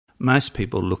most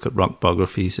people look at rock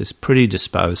biographies as pretty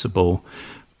disposable,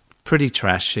 pretty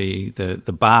trashy.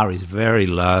 The bar is very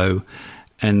low,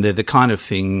 and they're the kind of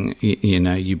thing,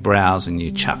 you browse and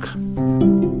you chuck.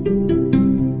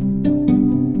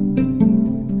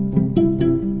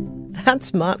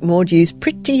 That's Mark Mordew's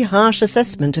pretty harsh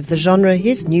assessment of the genre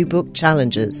his new book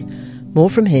challenges. More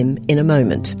from him in a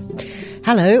moment.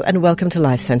 Hello and welcome to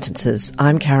Life Sentences.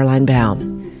 I'm Caroline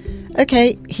Baum.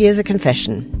 Okay, here's a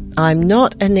confession. I'm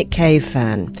not a Nick Cave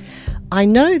fan. I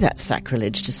know that's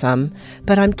sacrilege to some,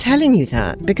 but I'm telling you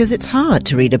that because it's hard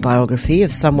to read a biography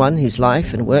of someone whose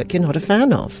life and work you're not a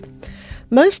fan of.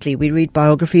 Mostly we read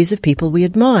biographies of people we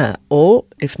admire, or,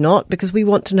 if not, because we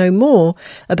want to know more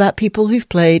about people who've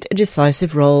played a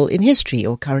decisive role in history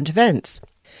or current events.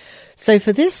 So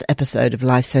for this episode of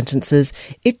Life Sentences,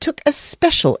 it took a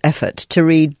special effort to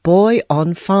read Boy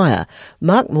on Fire,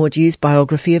 Mark Mordew's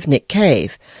biography of Nick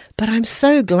Cave. But I'm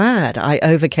so glad I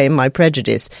overcame my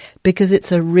prejudice, because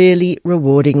it's a really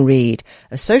rewarding read,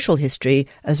 a social history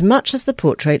as much as the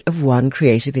portrait of one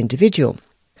creative individual.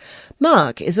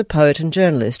 Mark is a poet and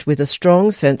journalist with a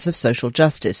strong sense of social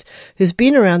justice, who's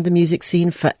been around the music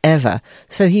scene forever,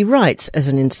 so he writes as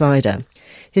an insider.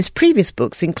 His previous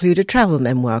books include a travel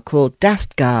memoir called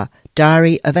Dastgar,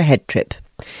 Diary of a Head Trip.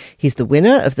 He's the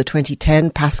winner of the 2010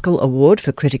 Pascal Award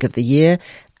for Critic of the Year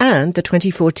and the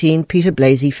 2014 Peter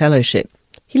Blasey Fellowship.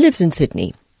 He lives in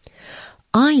Sydney.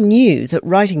 I knew that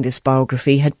writing this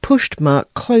biography had pushed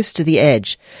Mark close to the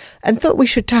edge and thought we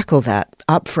should tackle that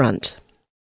up front.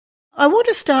 I want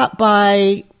to start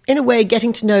by, in a way,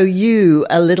 getting to know you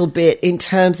a little bit in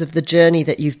terms of the journey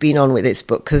that you've been on with this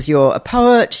book, because you're a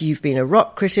poet, you've been a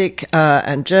rock critic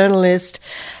and journalist,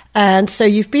 and so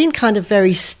you've been kind of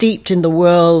very steeped in the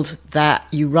world that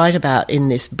you write about in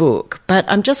this book. But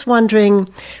I'm just wondering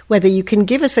whether you can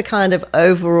give us a kind of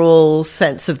overall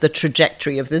sense of the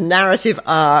trajectory of the narrative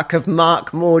arc of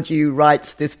Mark Mordew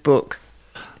writes this book.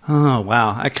 Oh,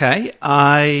 wow. Okay.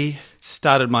 I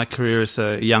started my career as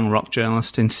a young rock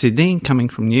journalist in Sydney, coming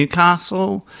from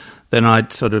Newcastle. Then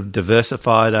I'd sort of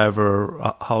diversified over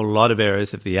a whole lot of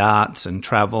areas of the arts and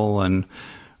travel and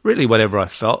really whatever I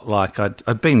felt like.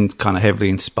 I'd been kind of heavily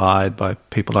inspired by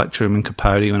people like Truman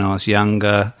Capote when I was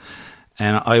younger,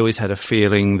 and I always had a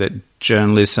feeling that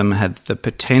journalism had the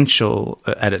potential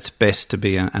at its best to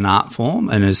be an art form,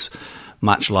 and as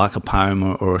much like a poem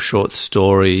or a short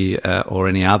story or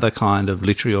any other kind of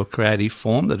literary or creative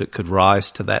form, that it could rise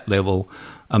to that level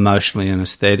emotionally and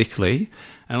aesthetically.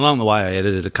 And along the way I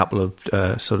edited a couple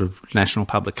of sort of national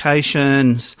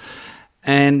publications.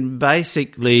 And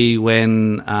basically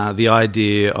when the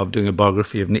idea of doing a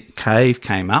biography of Nick Cave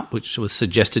came up, which was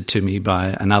suggested to me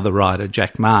by another writer,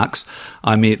 Jack Marks,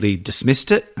 I immediately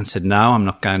dismissed it and said, no, I'm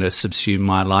not going to subsume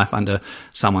my life under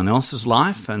someone else's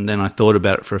life. And then I thought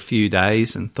about it for a few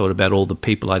days and thought about all the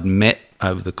people I'd met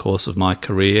over the course of my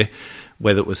career,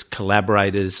 whether it was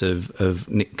collaborators of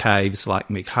Nick Cave's like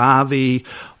Mick Harvey,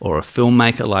 or a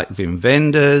filmmaker like Wim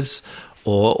Wenders,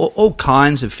 or all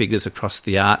kinds of figures across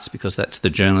the arts, because that's the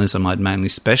journalism I'd mainly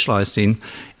specialised in,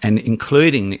 and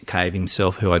including Nick Cave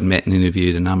himself, who I'd met and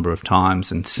interviewed a number of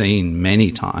times and seen many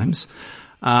times.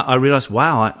 I realised,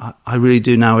 wow, I really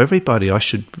do know everybody. I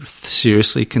should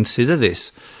seriously consider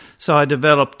this. So I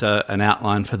developed an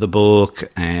outline for the book,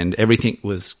 and everything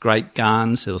was great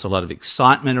guns. There was a lot of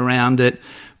excitement around it.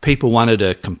 People wanted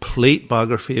a complete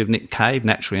biography of Nick Cave,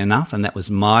 naturally enough, and that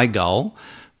was my goal.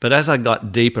 But as I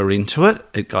got deeper into it,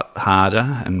 it got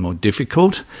harder and more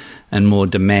difficult and more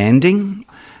demanding.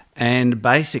 And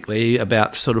basically,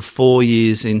 about sort of 4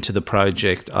 years into the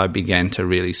project, I began to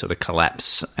really sort of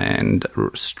collapse and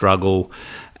struggle.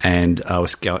 And I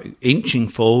was inching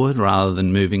forward rather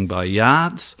than moving by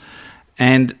yards.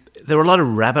 And there were a lot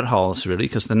of rabbit holes, really,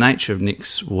 because the nature of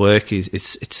Nick's work is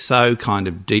it's so kind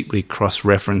of deeply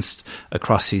cross-referenced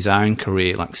across his own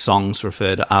career, like songs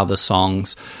refer to other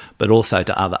songs, but also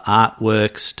to other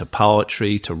artworks, to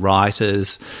poetry, to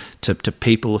writers, to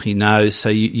people he knows. So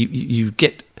you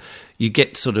get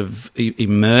sort of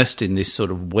immersed in this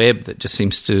sort of web that just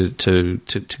seems to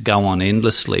go on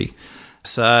endlessly.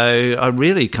 So I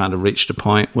really kind of reached a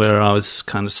point where I was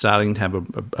kind of starting to have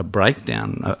a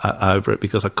breakdown over it,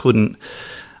 because I couldn't.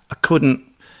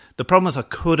 The problem was I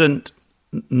couldn't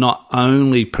not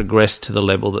only progress to the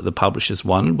level that the publishers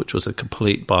wanted, which was a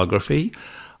complete biography.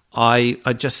 I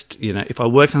just, if I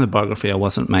worked on the biography, I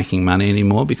wasn't making money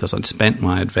anymore because I'd spent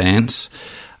my advance.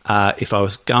 If I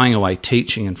was going away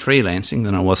teaching and freelancing,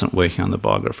 then I wasn't working on the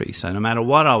biography. So no matter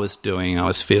what I was doing, I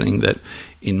was feeling that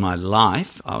in my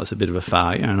life I was a bit of a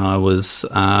failure, and I was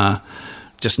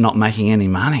just not making any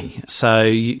money. So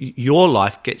your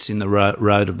life gets in the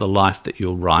road of the life that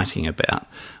you're writing about.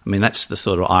 I mean, that's the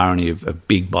sort of irony of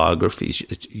big biographies.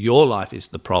 Your life is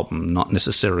the problem, not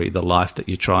necessarily the life that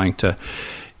you're trying to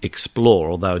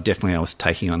explore, although definitely I was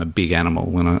taking on a big animal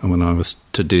when I was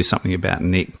to do something about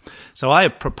Nick. So I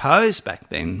proposed back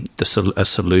then a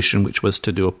solution, which was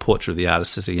to do a portrait of the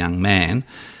artist as a young man,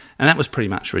 and that was pretty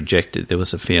much rejected. There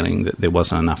was a feeling that there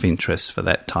wasn't enough interest for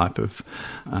that type of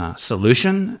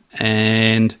solution.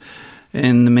 And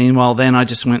in the meanwhile, then I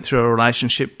just went through a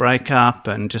relationship breakup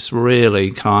and just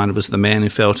really kind of was the man who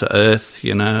fell to earth,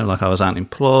 like I was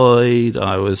unemployed.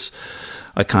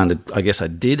 I guess I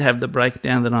did have the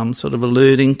breakdown that I'm sort of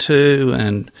alluding to,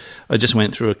 and I just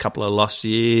went through a couple of lost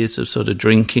years of sort of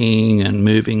drinking and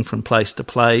moving from place to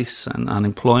place and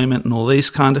unemployment and all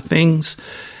these kind of things.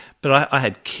 But I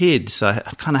had kids, so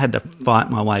I kind of had to fight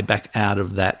my way back out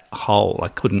of that hole. I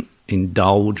couldn't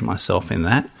indulge myself in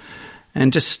that.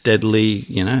 And just steadily,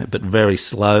 but very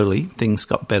slowly, things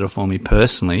got better for me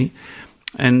personally.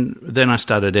 And then I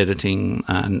started editing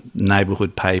a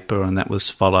neighbourhood paper, and that was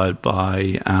followed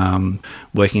by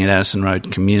working at Addison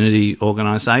Road Community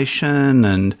Organisation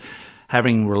and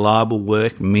having reliable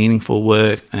work, meaningful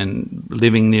work, and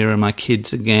living nearer my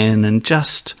kids again, and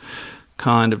just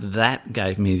kind of that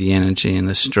gave me the energy and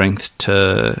the strength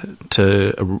to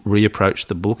reapproach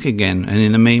the book again. And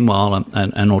in the meanwhile,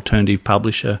 an alternative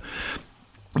publisher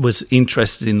was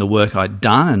interested in the work I'd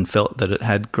done and felt that it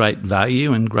had great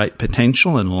value and great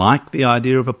potential and liked the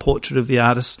idea of a portrait of the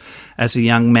artist as a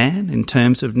young man in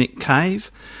terms of Nick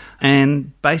Cave.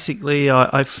 And basically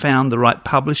I found the right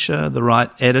publisher, the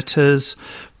right editors,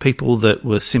 people that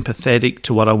were sympathetic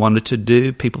to what I wanted to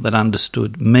do, people that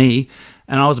understood me,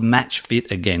 and I was match fit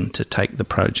again to take the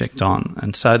project on.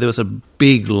 And so there was a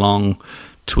big, long,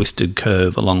 twisted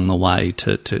curve along the way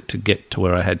to get to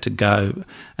where I had to go.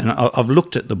 And I've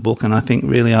looked at the book, and I think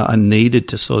really I needed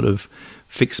to sort of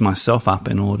fix myself up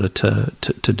in order to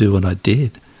do what I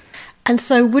did. And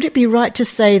so would it be right to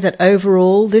say that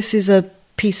overall this is a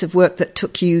piece of work that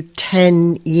took you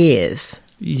 10 years?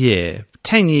 Yeah,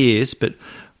 10 years, but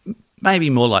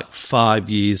maybe more like 5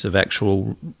 years of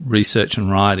actual research and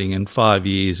writing and 5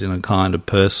 years in a kind of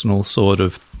personal sort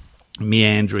of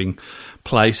meandering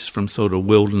place from sort of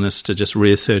wilderness to just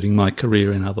reasserting my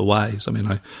career in other ways. I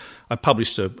mean, I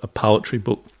published a poetry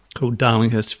book called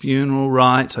Darlinghurst Funeral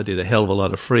Rites. I did a hell of a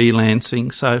lot of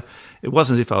freelancing, so it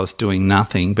wasn't as if I was doing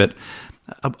nothing, but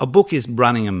a book is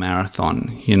running a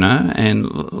marathon,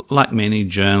 and like many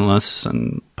journalists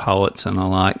and poets and the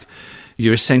like,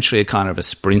 you're essentially a kind of a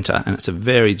sprinter, and it's a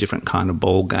very different kind of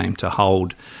ball game to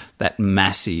hold that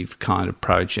massive kind of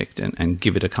project and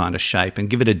give it a kind of shape and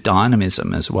give it a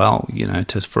dynamism as well,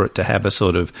 for it to have a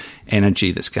sort of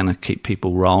energy that's going to keep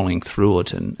people rolling through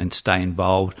it and stay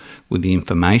involved with the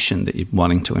information that you're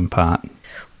wanting to impart.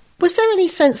 Was there any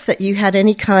sense that you had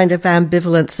any kind of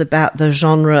ambivalence about the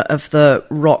genre of the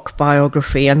rock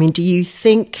biography? I mean, do you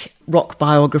think rock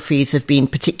biographies have been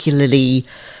particularly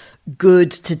good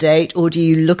to date, or do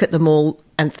you look at them all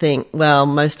and think, well,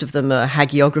 most of them are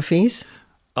hagiographies?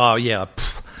 Oh, yeah.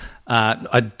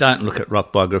 I don't look at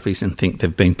rock biographies and think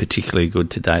they've been particularly good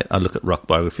to date. I look at rock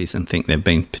biographies and think they've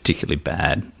been particularly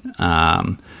bad.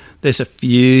 There's a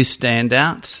few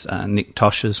standouts. Nick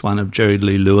Tosh's one of Jerry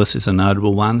Lee Lewis is a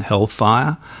notable one,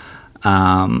 Hellfire.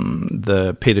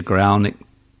 The Peter Graunik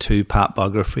 2-part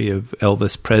biography of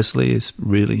Elvis Presley is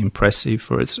really impressive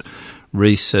for its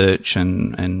research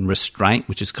and restraint,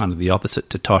 which is kind of the opposite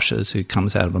to Tosh's, who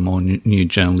comes out of a more new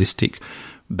journalistic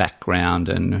background,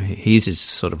 and his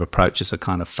sort of approach is a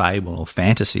kind of fable or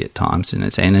fantasy at times in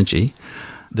its energy.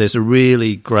 There's a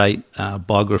really great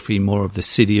biography more of the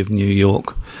city of New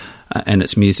York and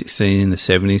its music scene in the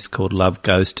 70s called Love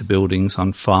Goes to Buildings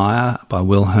on Fire by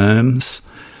Will Herms.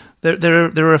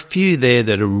 There are a few there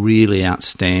that are really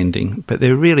outstanding, but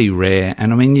they're really rare.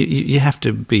 And I mean, you have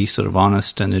to be sort of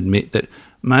honest and admit that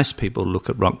most people look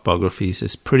at rock biographies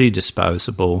as pretty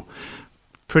disposable,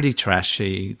 pretty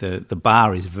trashy. The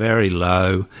bar is very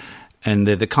low, and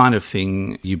they're the kind of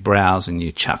thing you browse and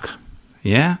you chuck.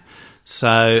 Yeah?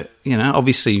 So,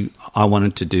 obviously I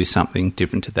wanted to do something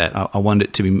different to that. I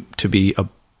wanted it to be a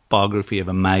biography of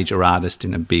a major artist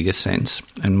in a bigger sense.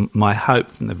 And my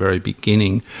hope from the very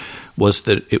beginning was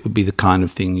that it would be the kind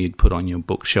of thing you'd put on your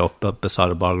bookshelf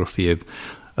beside a biography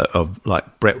of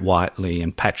like Brett Whiteley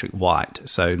and Patrick White.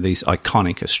 So these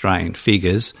iconic Australian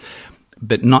figures,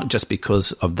 but not just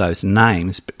because of those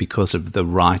names, but because of the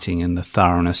writing and the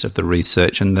thoroughness of the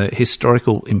research and the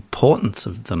historical importance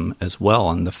of them as well,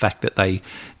 and the fact that they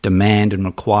demand and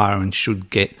require and should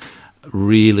get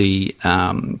really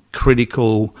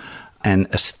critical and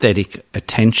aesthetic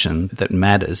attention that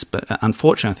matters. But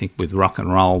unfortunately, I think with rock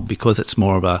and roll, because it's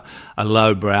more of a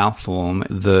lowbrow form,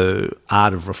 the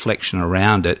art of reflection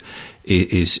around it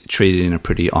is treated in a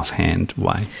pretty offhand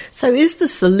way. So is the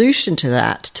solution to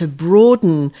that to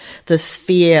broaden the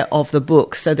sphere of the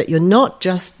book so that you're not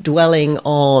just dwelling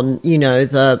on,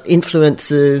 the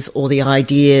influences or the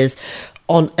ideas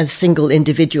on a single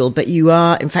individual, but you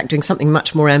are, in fact, doing something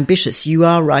much more ambitious. You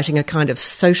are writing a kind of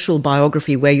social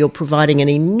biography where you're providing an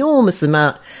enormous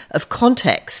amount of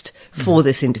context for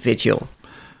this individual.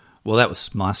 Well, that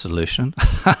was my solution.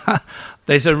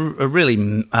 There's a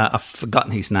really, I've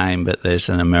forgotten his name, but there's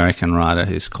an American writer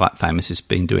who's quite famous who's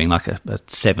been doing like a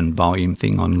 7-volume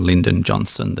thing on Lyndon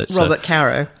Johnson. That's Robert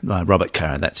Caro. Robert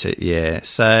Caro, that's it, yeah.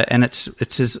 So, and it's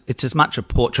as much a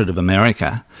portrait of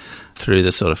America through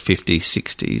the sort of 50s,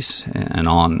 60s and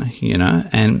on,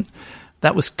 and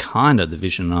that was kind of the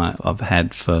vision I've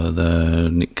had for the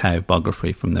Nick Cave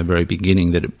biography from the very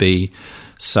beginning, that it be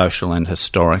social and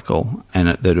historical, and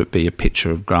that it be a picture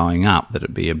of growing up, that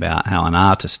it be about how an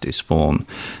artist is formed,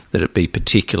 that it be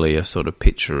particularly a sort of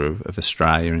picture of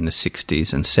Australia in the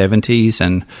 60s and 70s,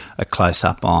 and a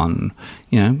close-up on,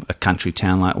 a country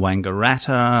town like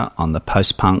Wangaratta, on the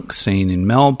post-punk scene in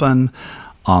Melbourne,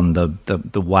 on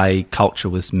the way culture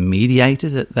was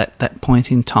mediated at that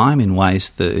point in time in ways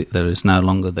that is no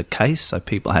longer the case. So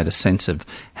people had a sense of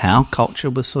how culture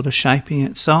was sort of shaping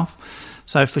itself.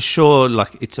 So for sure,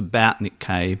 it's about Nick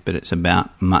Cave, but it's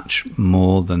about much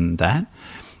more than that.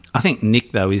 I think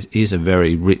Nick, though, is a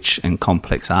very rich and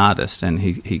complex artist, and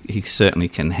he certainly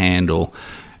can handle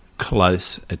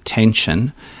close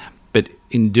attention. But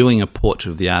in doing a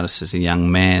portrait of the artist as a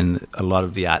young man, a lot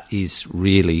of the art is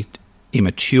really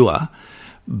immature,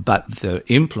 but the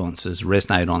influences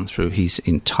resonate on through his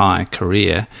entire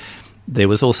career. There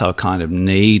was also a kind of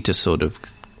need to sort of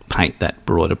paint that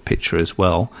broader picture as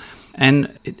well.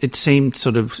 And it seemed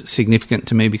sort of significant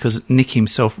to me because Nick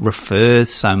himself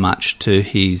refers so much to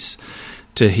his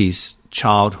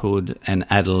childhood and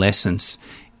adolescence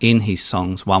in his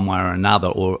songs one way or another,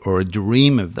 or a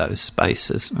dream of those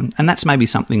spaces. And that's maybe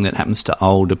something that happens to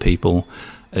older people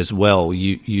as well.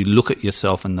 You look at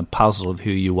yourself and the puzzle of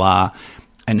who you are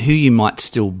and who you might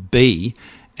still be,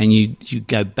 and you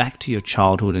go back to your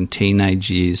childhood and teenage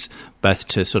years, both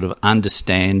to sort of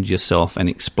understand yourself and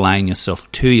explain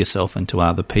yourself to yourself and to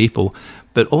other people,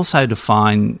 but also to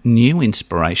find new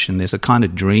inspiration. There's a kind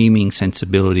of dreaming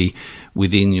sensibility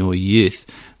within your youth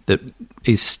that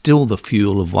is still the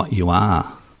fuel of what you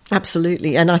are.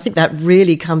 Absolutely. And I think that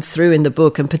really comes through in the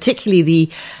book, and particularly the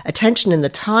attention and the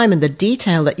time and the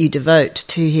detail that you devote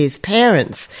to his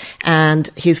parents and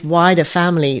his wider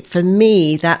family. For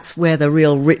me, that's where the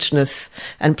real richness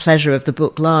and pleasure of the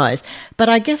book lies. But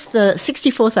I guess the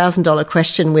 $64,000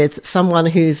 question with someone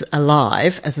who's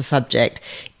alive as a subject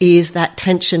is that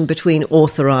tension between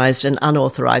authorised and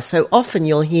unauthorised. So often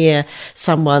you'll hear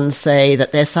someone say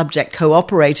that their subject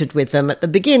cooperated with them at the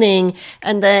beginning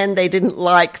and then they didn't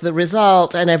like the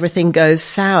result and everything goes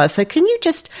sour. So can you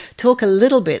just talk a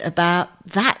little bit about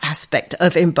that aspect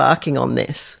of embarking on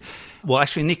this? Well,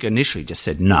 actually, Nick initially just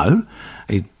said no.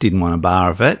 He didn't want a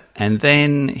bar of it. And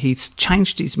then he's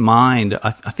changed his mind,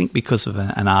 I think because of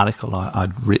an article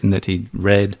I'd written that he'd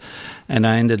read. And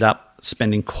I ended up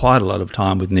spending quite a lot of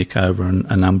time with Nick over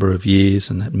a number of years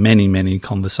and had many, many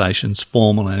conversations,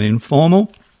 formal and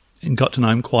informal, and got to know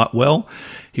him quite well.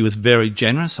 He was very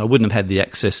generous. I wouldn't have had the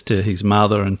access to his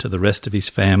mother and to the rest of his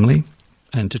family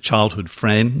and to childhood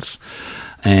friends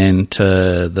and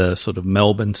to the sort of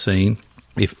Melbourne scene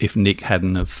if Nick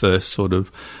hadn't have first sort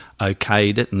of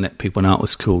okayed it and let people know it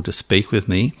was cool to speak with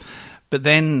me. But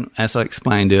then, as I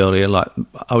explained earlier,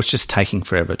 I was just taking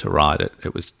forever to write it.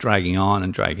 It was dragging on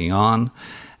and dragging on.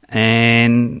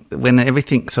 And when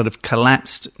everything sort of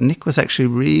collapsed, Nick was actually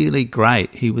really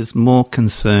great. He was more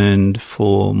concerned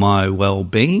for my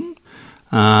well-being,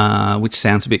 which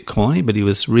sounds a bit corny, but he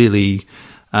was really...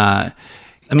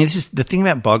 this is the thing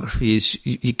about biography is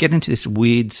you get into this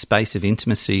weird space of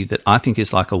intimacy that I think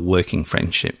is like a working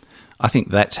friendship. I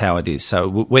think that's how it is. So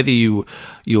whether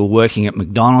you're working at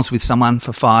McDonald's with someone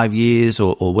for 5 years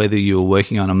or whether you're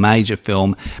working on a major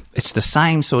film, it's the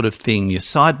same sort of thing. You're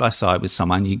side by side with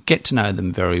someone. You get to know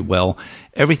them very well.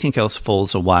 Everything else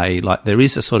falls away. Like there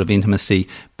is a sort of intimacy,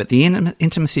 but the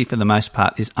intimacy for the most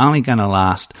part is only going to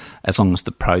last as long as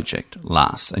the project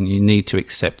lasts, and you need to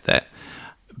accept that.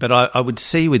 But I would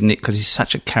see with Nick, because he's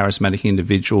such a charismatic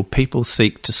individual, people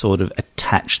seek to sort of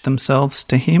attach themselves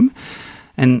to him.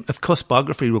 And, of course,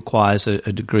 biography requires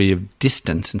a degree of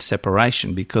distance and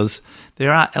separation because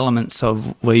there are elements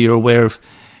of where you're aware of,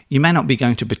 you may not be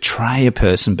going to betray a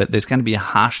person, but there's going to be a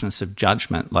harshness of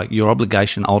judgment. Like, your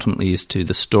obligation ultimately is to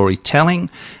the storytelling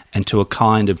and to a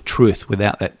kind of truth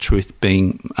without that truth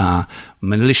being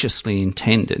maliciously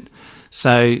intended.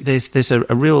 So there's a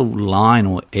real line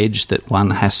or edge that one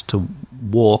has to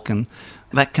walk, and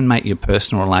that can make your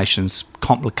personal relations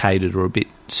complicated or a bit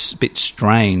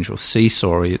strange or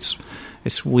seesawy.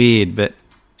 It's weird, but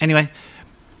anyway,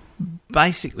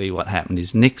 basically what happened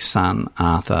is Nick's son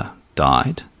Arthur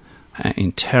died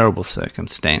in terrible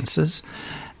circumstances,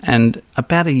 and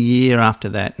about a year after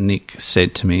that, Nick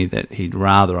said to me that he'd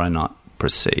rather I not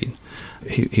proceed.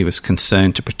 He was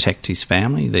concerned to protect his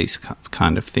family, these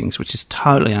kind of things, which is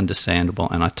totally understandable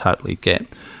and I totally get.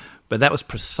 But that was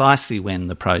precisely when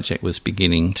the project was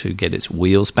beginning to get its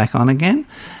wheels back on again,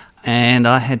 and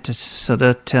I had to sort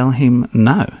of tell him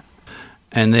no.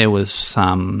 And there was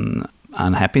some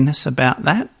unhappiness about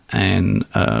that and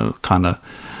kind of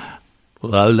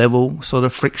low-level sort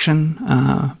of friction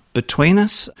between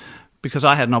us, because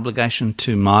I had an obligation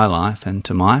to my life and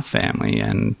to my family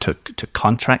and to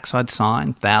contracts I'd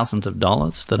signed, thousands of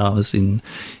dollars that I was in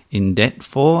debt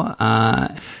for,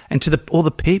 and to all the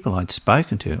people I'd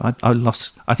spoken to. I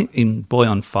lost, I think in Boy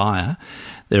on Fire,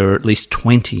 there are at least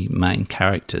 20 main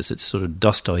characters. It's sort of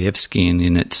Dostoevskian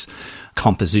in its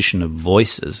composition of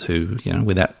voices who,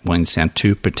 without wanting to sound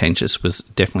too pretentious, was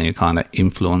definitely a kind of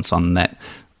influence on that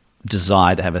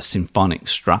desire to have a symphonic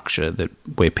structure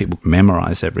where people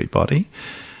memorise everybody.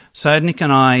 So Nick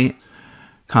and I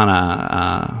kind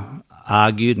of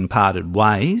argued and parted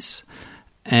ways,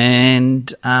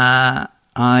 and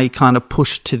I kind of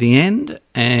pushed to the end,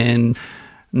 and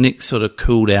Nick sort of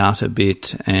cooled out a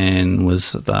bit and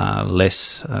was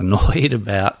less annoyed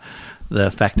about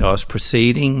the fact I was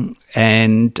proceeding,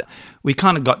 and we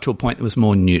kind of got to a point that was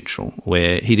more neutral,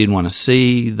 where he didn't want to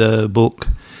see the book,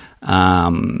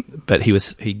 but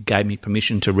he gave me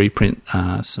permission to reprint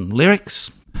some lyrics,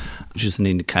 which is an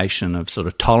indication of sort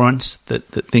of tolerance that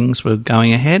things were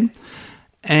going ahead.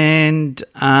 And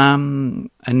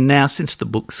now, since the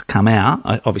book's come out,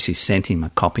 I obviously sent him a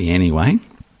copy anyway,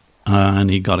 and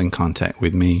he got in contact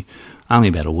with me only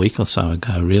about a week or so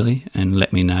ago, really, and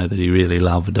let me know that he really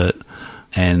loved it,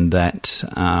 and that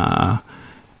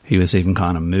he was even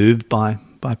kind of moved by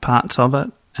parts of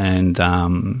it. And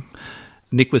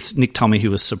Nick told me he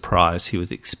was surprised. He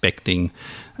was expecting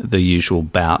the usual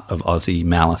bout of Aussie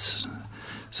malice.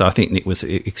 So I think Nick was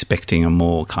expecting a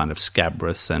more kind of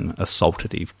scabrous and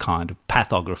assaultative kind of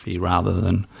pathography rather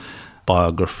than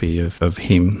biography of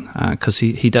him, because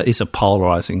he's a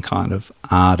polarising kind of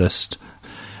artist.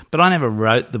 But I never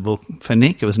wrote the book for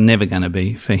Nick. It was never going to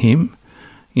be for him.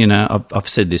 I've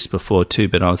said this before too,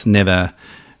 but I was never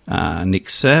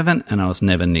Nick's servant and I was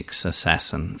never Nick's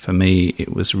assassin. For me,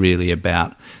 it was really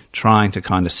about trying to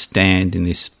kind of stand in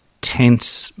this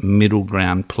tense middle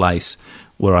ground place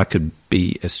where I could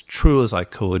be as true as I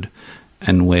could,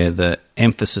 and where the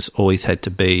emphasis always had to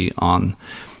be on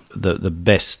the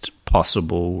best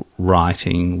possible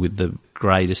writing with the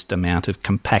greatest amount of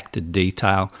compacted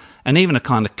detail, and even a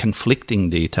kind of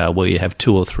conflicting detail where you have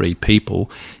two or three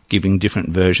people giving different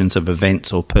versions of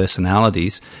events or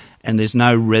personalities, and there's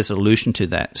no resolution to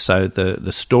that. So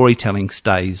the storytelling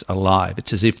stays alive.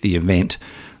 It's as if the event,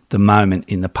 the moment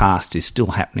in the past, is still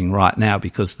happening right now,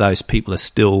 because those people are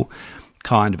still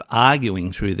kind of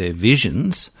arguing through their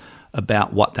visions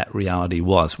about what that reality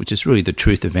was, which is really the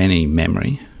truth of any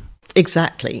memory.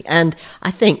 Exactly. And I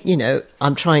think,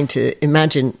 I'm trying to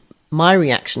imagine my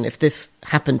reaction if this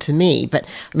happened to me. But,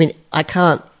 I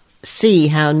can't see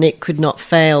how Nick could not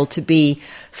fail to be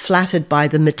flattered by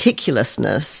the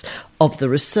meticulousness of the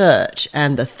research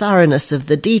and the thoroughness of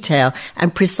the detail,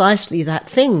 and precisely that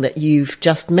thing that you've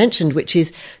just mentioned, which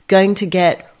is going to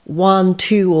get 1,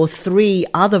 2, or 3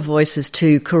 other voices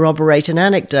to corroborate an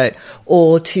anecdote,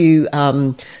 or to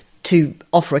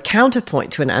offer a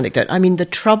counterpoint to an anecdote. The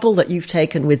trouble that you've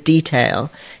taken with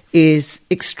detail is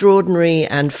extraordinary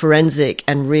and forensic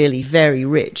and really very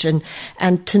rich. And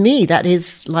to me, that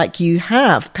is like you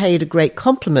have paid a great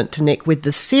compliment to Nick with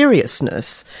the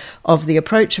seriousness of the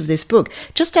approach of this book.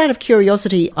 Just out of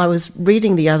curiosity, I was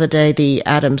reading the other day the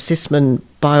Adam Sisman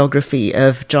biography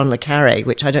of John le Carré,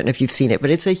 which I don't know if you've seen it, but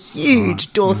it's a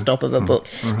huge doorstop of a book.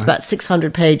 It's about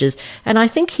 600 pages. And I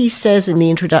think he says in the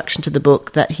introduction to the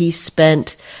book that he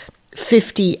spent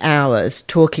 50 hours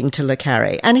talking to Le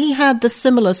Carré, and he had the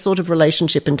similar sort of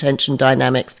relationship and tension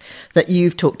dynamics that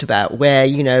you've talked about, where,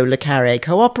 you know, Le Carré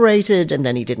cooperated and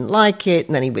then he didn't like it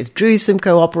and then he withdrew some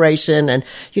cooperation, and,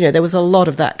 you know, there was a lot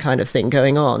of that kind of thing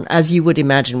going on, as you would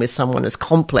imagine with someone as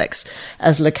complex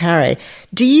as Le Carré.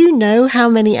 Do you know how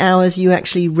many hours you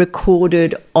actually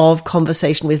recorded of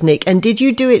conversation with Nick, and did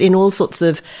you do it in all sorts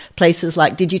of places?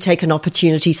 Like, did you take an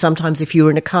opportunity sometimes if you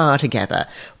were in a car together,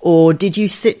 or did you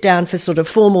sit down for sort of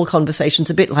formal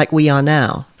conversations, a bit like we are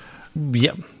now?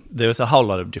 Yeah, there was a whole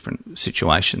lot of different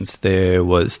situations. There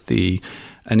was the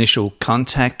initial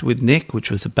contact with Nick,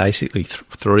 which was basically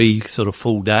 3 sort of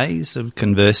full days of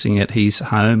conversing at his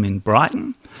home in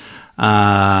Brighton.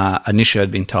 Initially,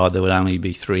 I'd been told there would only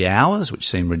be 3 hours, which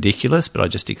seemed ridiculous, but I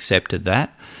just accepted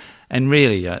that. And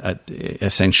really,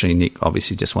 essentially, Nick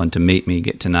obviously just wanted to meet me,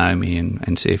 get to know me,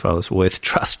 and see if I was worth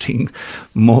trusting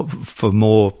for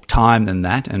more time than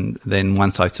that. And then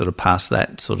once I sort of passed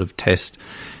that sort of test,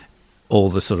 all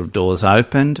the sort of doors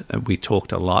opened. We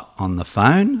talked a lot on the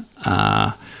phone.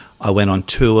 I went on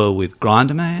tour with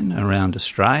Grinderman around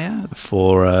Australia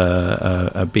for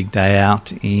a big day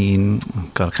out in,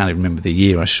 God, I can't even remember the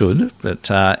year, I should, but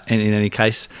in any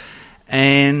case.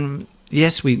 And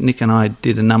yes, Nick and I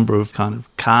did a number of kind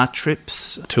of car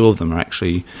trips. 2 of them are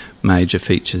actually major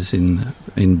features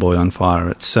in Boy on Fire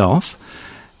itself.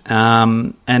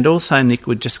 And also Nick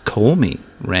would just call me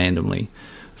randomly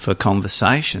for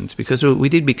conversations, because we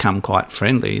did become quite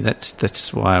friendly.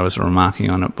 That's why I was remarking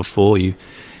on it before.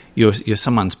 You're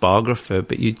someone's biographer,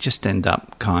 but you just end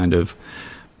up kind of,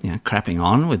 you know, crapping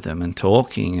on with them and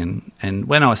talking. And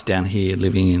when I was down here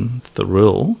living in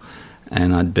Thirroul,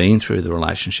 and I'd been through the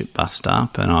relationship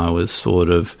bust-up, and I was sort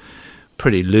of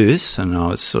pretty loose, and I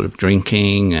was sort of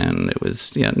drinking, and it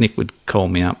was, you know, Nick would call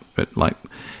me up at like,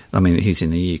 I mean, he's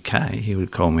in the UK, he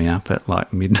would call me up at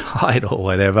like midnight or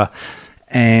whatever,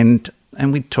 and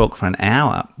we'd talk for an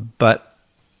hour. But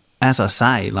as I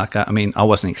say, like, I mean, I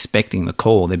wasn't expecting the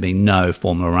call. There'd been no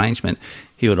formal arrangement.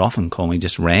 He would often call me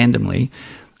just randomly,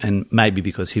 and maybe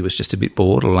because he was just a bit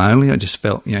bored or lonely, I just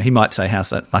felt, you know, he might say, "How's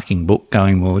that fucking book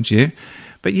going, Mordew?"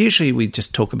 But usually we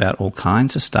just talk about all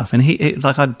kinds of stuff. And he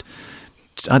like,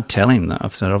 I'd tell him that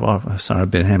I've sort of, oh, sorry,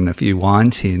 I've been having a few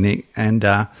wines here, Nick, and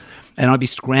I'd be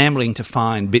scrambling to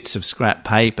find bits of scrap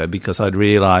paper, because I'd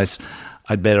realise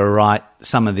I'd better write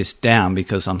some of this down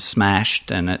because I'm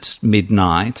smashed and it's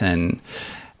midnight,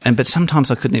 but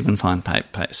sometimes I couldn't even find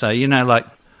paper. So, you know, like,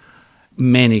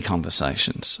 many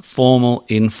conversations, formal,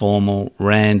 informal,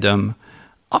 random.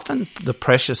 Often the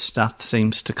precious stuff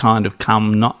seems to kind of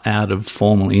come not out of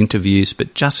formal interviews,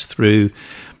 but just through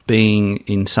being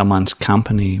in someone's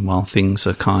company while things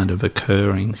are kind of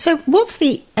occurring. So what's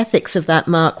the ethics of that,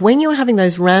 Mark, when you're having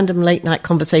those random late-night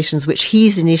conversations which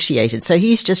he's initiated? So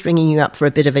he's just ringing you up for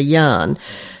a bit of a yarn.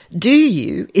 Do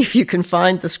you, if you can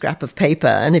find the scrap of paper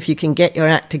and if you can get your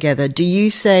act together, do you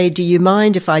say, "Do you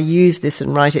mind if I use this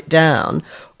and write it down?"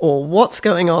 Or what's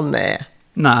going on there?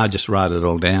 No, I just write it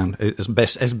all down as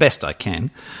best I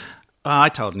can. I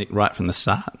told Nick right from the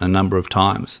start a number of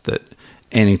times that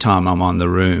any time I'm on the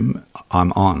room,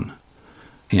 I'm on.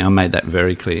 You know, I made that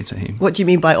very clear to him. What do you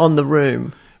mean by on the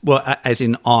room? Well, as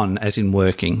in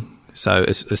working. So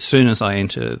as soon as I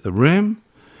enter the room,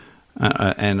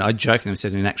 and I jokingly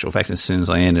said, in actual fact, as soon as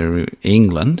I enter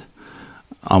England,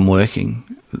 I'm working.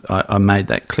 I made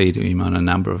that clear to him on a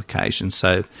number of occasions.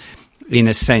 So in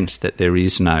a sense that there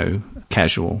is no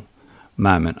casual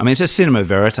moment. I mean, it's a cinema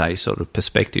verite sort of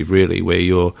perspective, really, where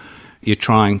you're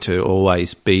trying to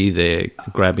always be there,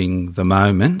 grabbing the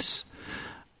moments.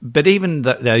 But even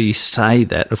though you say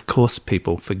that, of course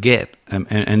people forget.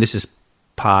 And this is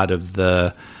part of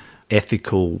the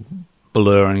ethical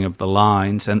blurring of the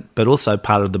lines, but also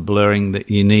part of the blurring that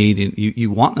you need. You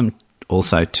want them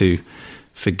also to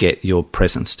forget your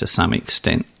presence to some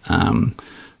extent.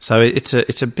 So it's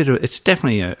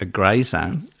definitely a grey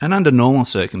zone. And under normal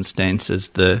circumstances,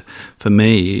 for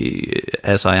me,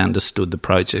 as I understood the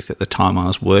project at the time I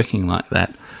was working like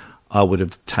that, I would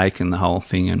have taken the whole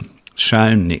thing and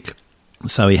shown Nick,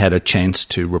 so he had a chance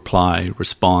to reply,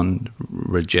 respond,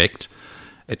 reject,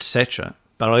 etc.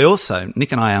 But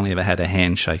Nick and I only ever had a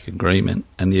handshake agreement,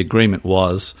 and the agreement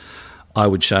was I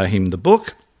would show him the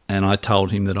book, and I told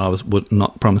him that I was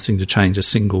not promising to change a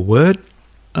single word,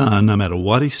 no matter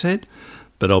what he said,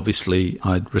 but obviously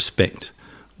I'd respect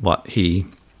what he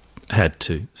had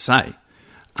to say.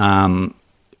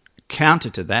 Counter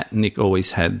to that, Nick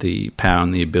always had the power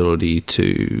and the ability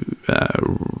to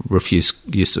refuse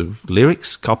use of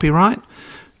lyrics, copyright,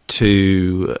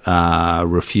 to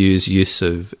refuse use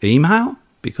of email,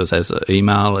 because as an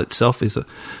email itself is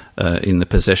in the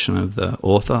possession of the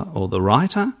author or the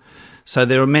writer. So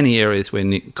there are many areas where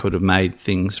Nick could have made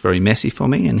things very messy for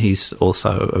me, and he's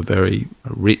also a very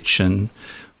rich and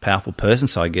powerful person,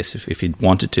 so I guess if he'd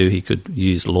wanted to, he could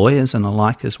use lawyers and the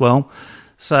like as well.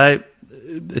 So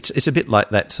it's a bit like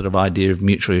that sort of idea of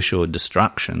mutually assured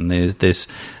destruction. If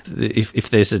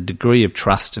there's a degree of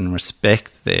trust and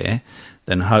respect there,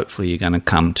 then hopefully you're going to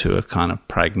come to a kind of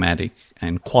pragmatic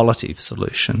and qualitative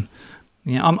solution.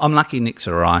 Yeah, I'm lucky Nick's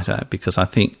a writer, because I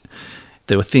think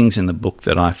there were things in the book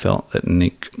that I felt that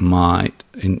Nick I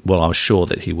was sure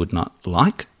that he would not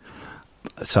like.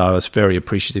 So I was very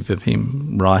appreciative of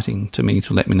him writing to me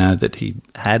to let me know that he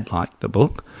had liked the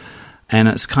book. And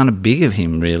it's kind of big of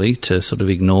him, really, to sort of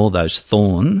ignore those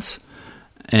thorns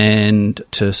and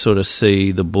to sort of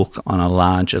see the book on a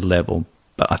larger level.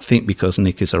 But I think because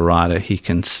Nick is a writer, he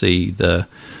can see the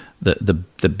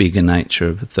bigger nature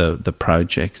of the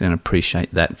project and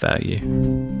appreciate that value.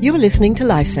 You're listening to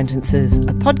Life Sentences,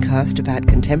 a podcast about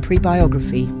contemporary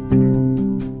biography.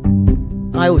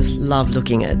 I always love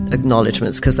looking at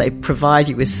acknowledgements because they provide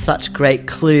you with such great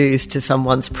clues to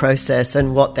someone's process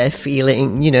and what they're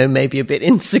feeling, maybe a bit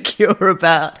insecure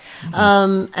about.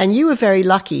 And you were very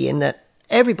lucky in that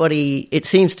everybody, it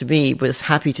seems to me, was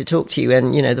happy to talk to you.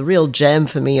 And, the real gem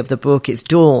for me of the book is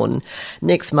Dawn,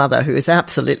 Nick's mother, who is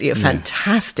absolutely a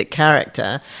fantastic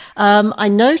character. I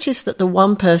noticed that the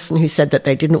one person who said that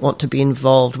they didn't want to be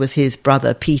involved was his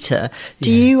brother, Peter.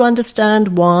 Do you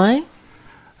understand why?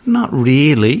 Not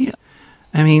really.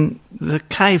 I mean, the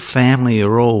Cave family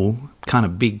are all kind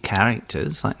of big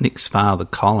characters. Like Nick's father,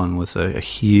 Colin, was a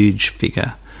huge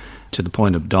figure to the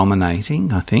point of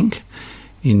dominating, I think,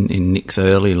 in Nick's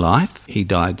early life. He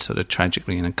died sort of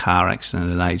tragically in a car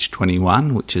accident at age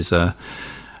 21, which is a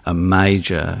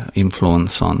major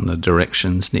influence on the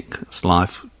directions Nick's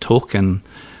life took, and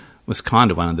was kind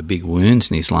of one of the big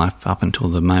wounds in his life up until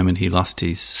the moment he lost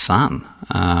his son.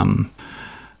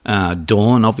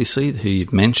 Dawn, obviously, who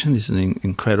you've mentioned, is an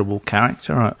incredible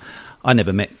character. I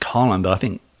never met Colin, but I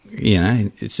think,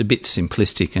 it's a bit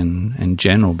simplistic and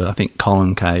general, but I think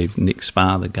Colin Nick's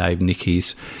father gave Nick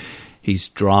his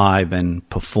drive and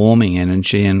performing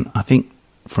energy, and I think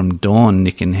from Dawn,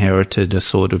 Nick inherited a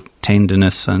sort of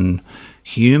tenderness and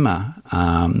humour.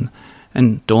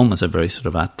 And Dawn was a very sort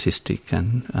of artistic,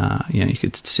 and, you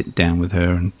could sit down with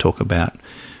her and talk about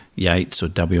Yeats or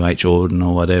W.H. Auden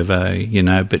or whatever,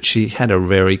 but she had a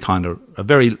very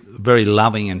very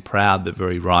loving and proud but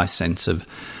very wry sense of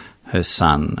her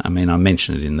son. I mean, I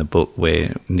mentioned it in the book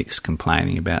where Nick's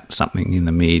complaining about something in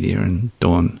the media, and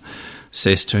Dawn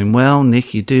says to him, "Well,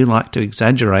 Nick, you do like to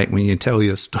exaggerate when you tell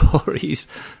your stories."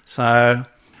 So,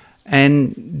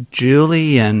 and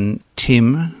Julie and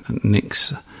Tim,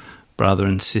 Nick's brother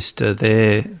and sister,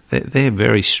 they're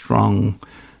very strong,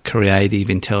 creative,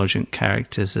 intelligent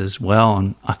characters as well.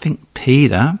 And I think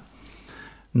Peter,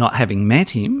 not having met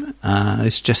him,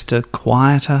 is just a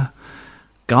quieter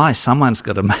guy. Someone's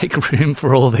got to make room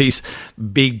for all these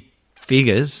big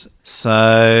figures.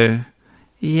 So,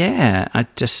 yeah, I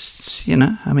just,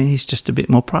 he's just a bit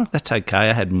more private. That's okay.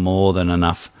 I had more than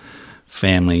enough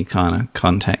family kind of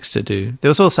contacts to do. There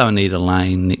was also Anita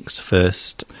Lane, Nick's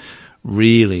first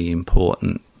really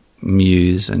important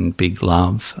muse and big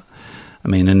love. I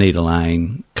mean, Anita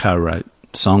Lane co-wrote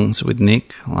songs with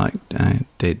Nick, like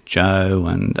Dead Joe,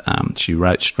 and she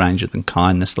wrote Stranger Than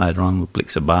Kindness later on with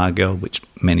Blix a Bar Girl, which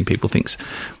many people think's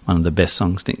one of the best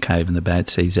songs Nick Cave and the Bad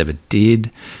Seeds ever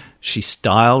did. She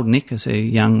styled Nick as a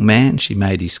young man. She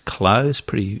made his clothes,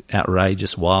 pretty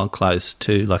outrageous, wild clothes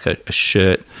too, like a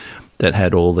shirt that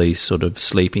had all these sort of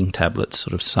sleeping tablets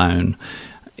sort of sewn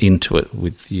into it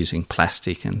with using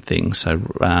plastic and things. So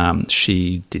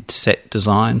she did set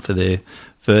design for their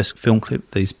first film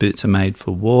clip, These Boots Are Made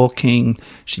for Walking.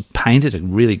 She painted a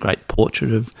really great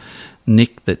portrait of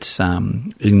Nick that's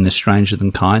in the Stranger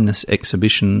Than Kindness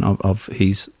exhibition of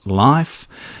his life.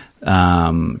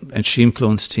 And she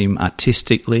influenced him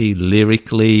artistically,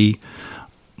 lyrically,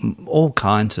 all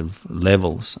kinds of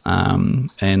levels.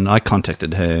 And I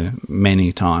contacted her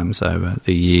many times over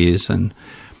the years, and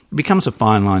it becomes a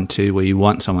fine line too, where you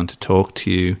want someone to talk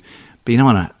to you, but you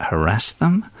don't want to harass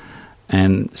them.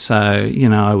 And so,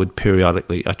 I would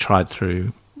periodically, I tried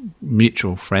through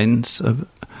mutual friends of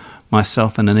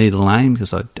myself and Anita Lane,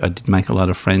 because I did make a lot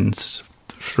of friends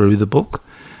through the book.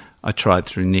 I tried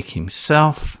through Nick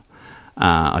himself.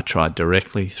 I tried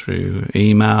directly through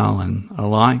email and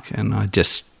alike, and I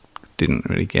just didn't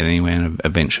really get anywhere. And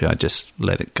eventually I just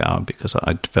let it go because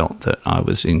I felt that I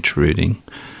was intruding.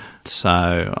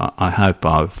 So I hope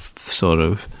I've sort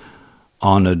of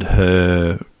honoured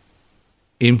her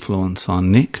influence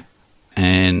on Nick,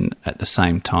 and at the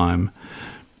same time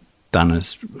done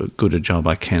as good a job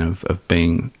I can of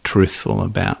being truthful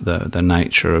about the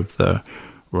nature of the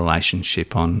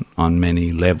relationship on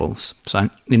many levels. So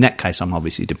in that case, I'm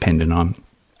obviously dependent on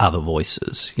other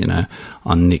voices,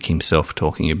 on Nick himself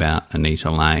talking about Anita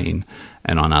Lane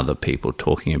and on other people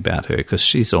talking about her, because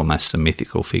she's almost a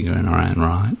mythical figure in her own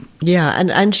right. Yeah,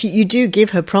 and you do give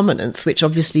her prominence, which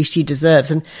obviously she deserves.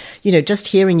 And, just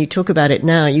hearing you talk about it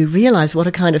now, you realise what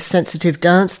a kind of sensitive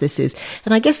dance this is.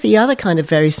 And I guess the other kind of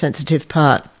very sensitive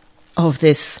part of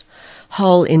this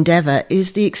whole endeavour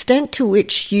is the extent to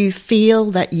which you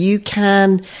feel that you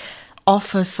can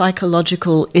offer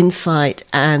psychological insight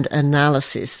and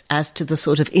analysis as to the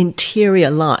sort of interior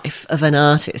life of an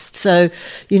artist. So,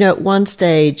 at one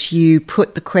stage you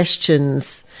put the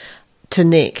questions to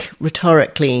Nick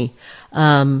rhetorically.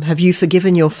 Have you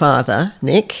forgiven your father,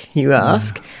 Nick, you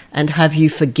ask, and have you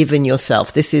forgiven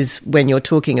yourself? This is when you're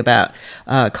talking about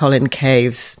Colin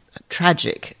Cave's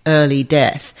tragic early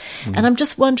death. And I'm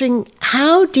just wondering,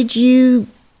 how did you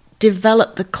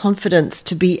develop the confidence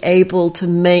to be able to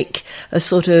make a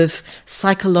sort of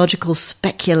psychological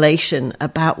speculation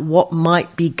about what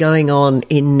might be going on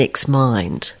in Nick's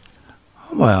mind?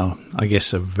 Well, I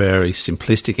guess a very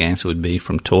simplistic answer would be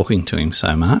from talking to him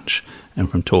so much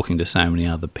and from talking to so many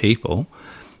other people.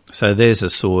 So there's a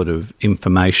sort of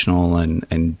informational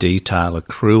and detail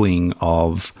accruing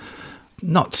of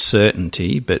not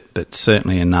certainty, but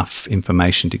certainly enough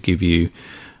information to give you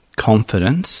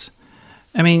confidence.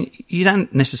 I mean, you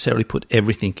don't necessarily put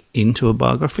everything into a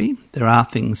biography. There are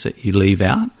things that you leave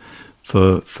out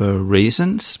for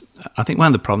reasons. I think one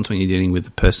of the problems when you're dealing with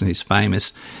a person who's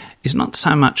famous is not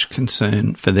so much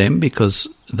concern for them, because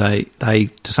they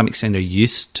to some extent are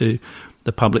used to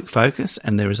the public focus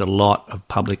and there is a lot of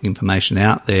public information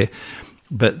out there.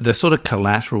 But the sort of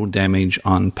collateral damage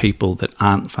on people that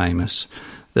aren't famous,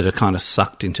 that are kind of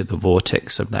sucked into the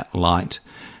vortex of that light.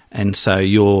 And so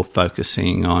you're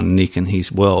focusing on Nick and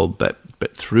his world, but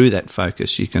through that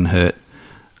focus you can hurt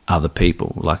other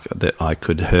people. Like that, I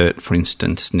could hurt, for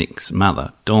instance, Nick's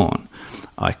mother, Dawn.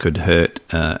 I could hurt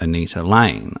Anita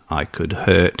Lane. I could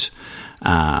hurt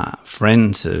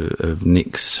friends of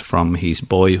Nick's from his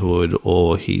boyhood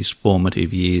or his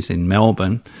formative years in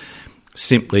Melbourne,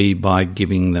 simply by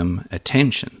giving them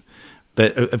attention.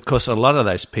 But of course, a lot of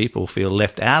those people feel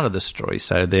left out of the story,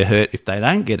 so they're hurt if they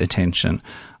don't get attention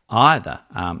either.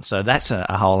 So that's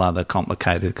a whole other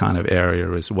complicated kind of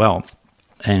area as well.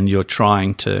 And you're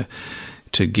trying to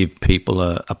give people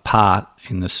a part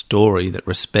in the story that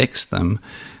respects them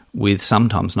with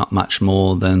sometimes not much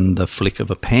more than the flick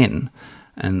of a pen.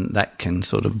 And that can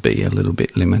sort of be a little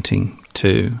bit limiting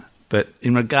too. But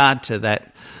in regard to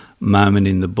that moment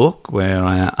in the book where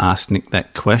I asked Nick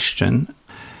that question,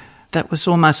 that was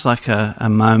almost like a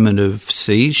moment of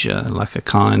seizure, like a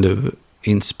kind of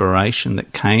inspiration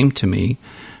that came to me,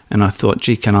 and I thought,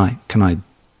 gee, can I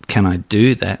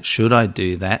do that? Should I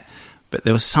do that? But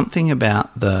there was something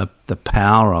about the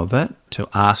power of it to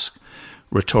ask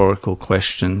rhetorical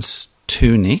questions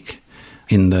to Nick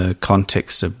in the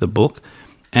context of the book.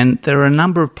 And there are a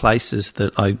number of places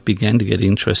that I began to get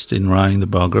interested in writing the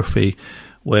biography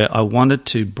where I wanted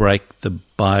to break the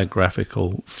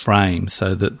biographical frame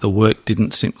so that the work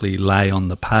didn't simply lay on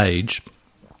the page,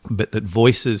 but that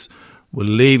voices were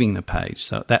leaving the page.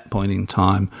 So at that point in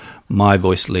time, my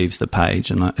voice leaves the page,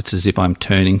 and it's as if I'm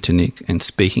turning to Nick and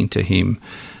speaking to him.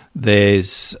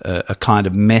 There's a kind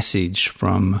of message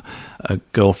from a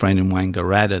girlfriend in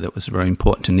Wangaratta that was very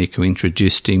important to Nick, who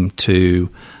introduced him to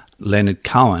Leonard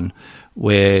Cohen,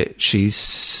 where she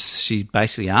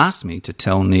basically asked me to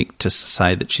tell Nick to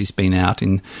say that she's been out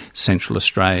in Central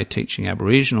Australia teaching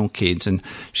Aboriginal kids, and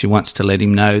she wants to let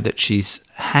him know that she's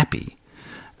happy.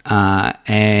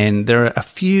 And there are a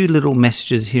few little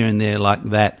messages here and there like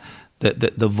that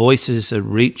the voices are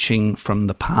reaching from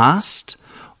the past,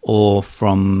 or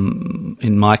from,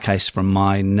 in my case, from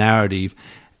my narrative,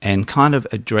 and kind of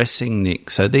addressing Nick.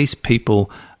 So these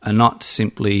people are not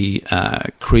simply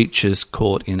creatures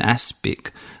caught in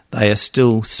aspic. They are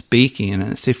still speaking, and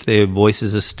it's as if their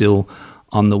voices are still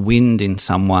on the wind in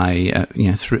some way,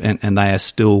 and they are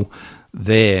still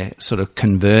there sort of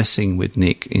conversing with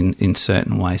Nick in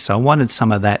certain ways. So I wanted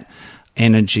some of that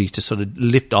energy to sort of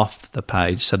lift off the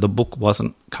page so the book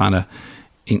wasn't kind of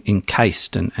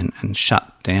encased and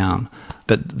shut down.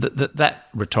 But that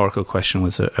rhetorical question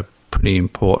was a pretty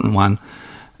important one,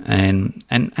 and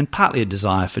partly a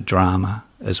desire for drama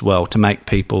as well, to make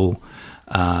people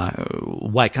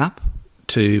wake up,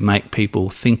 to make people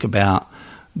think about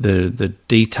the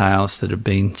details that have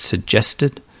been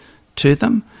suggested to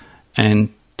them,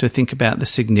 and to think about the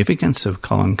significance of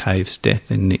Colin Cave's death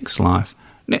in Nick's life.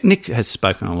 Nick has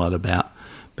spoken a lot about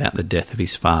the death of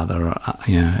his father,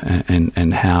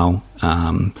 and how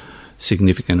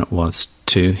significant it was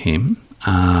to him.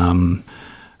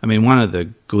 I mean, one of the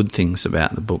good things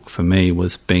about the book for me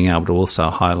was being able to also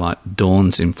highlight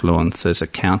Dawn's influence as a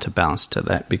counterbalance to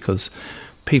that, because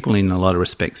people in a lot of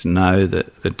respects know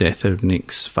that the death of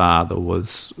Nick's father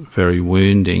was very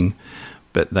wounding,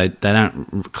 but they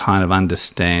don't kind of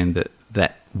understand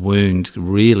that wound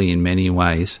really in many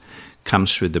ways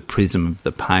comes through the prism of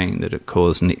the pain that it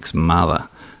caused Nick's mother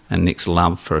and Nick's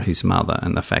love for his mother,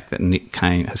 and the fact that Nick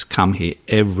has come here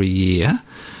every year,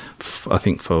 I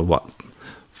think for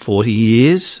 40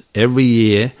 years, every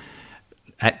year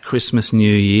at Christmas,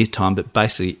 New Year time, but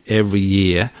basically every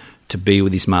year to be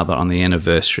with his mother on the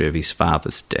anniversary of his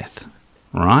father's death,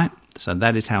 right? So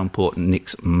that is how important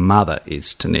Nick's mother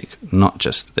is to Nick, not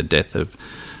just the death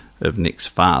of Nick's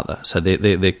father. So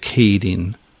they're keyed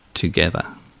in together.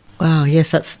 Wow,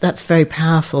 yes, that's very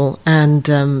powerful, and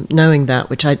knowing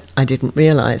that, which I didn't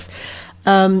realise.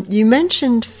 You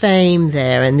mentioned fame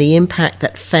there, and the impact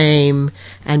that fame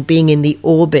and being in the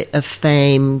orbit of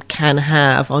fame can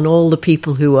have on all the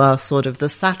people who are sort of the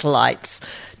satellites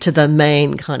to the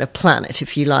main kind of planet,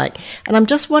 if you like. And I'm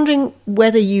just wondering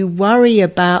whether you worry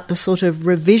about the sort of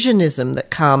revisionism that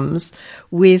comes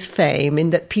with fame, in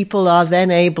that people are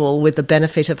then able, with the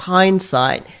benefit of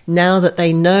hindsight, now that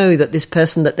they know that this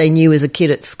person that they knew as a kid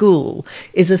at school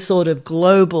is a sort of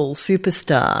global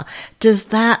superstar, does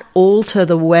that alter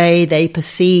the way they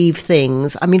perceive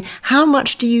things? I mean, how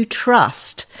much do you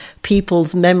trust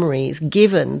people's memories,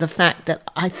 given the fact that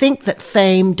I think that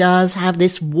fame does have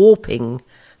this warping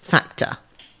factor?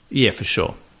 Yeah, for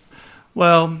sure.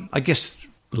 Well, I guess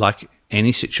like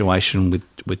any situation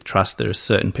with trust, there are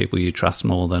certain people you trust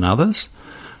more than others.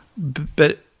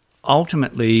 But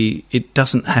ultimately, it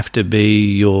doesn't have to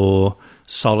be your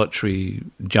solitary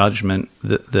judgment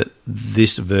that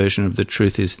this version of the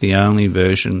truth is the only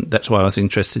version. That's why I was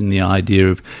interested in the idea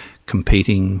of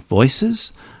competing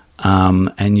voices,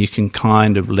 and you can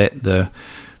kind of let the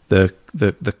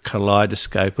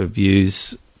kaleidoscope of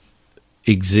views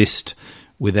exist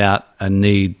without a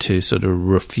need to sort of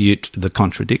refute the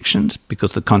contradictions,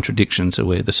 because the contradictions are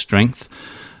where the strength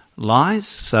lies.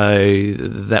 So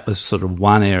that was sort of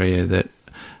one area that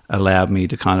allowed me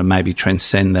to kind of maybe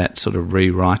transcend that sort of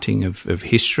rewriting of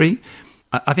history.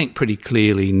 I think pretty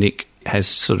clearly Nick has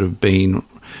sort of been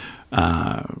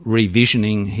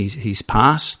revisioning his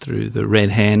past through the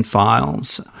Red Hand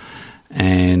files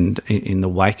and in the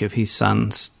wake of his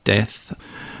son's death.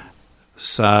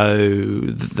 So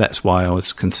that's why I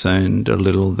was concerned a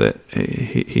little that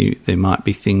there might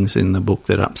be things in the book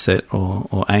that upset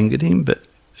or angered him, but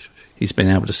he's been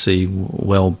able to see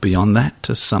well beyond that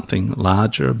to something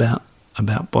larger about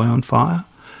Boy on Fire.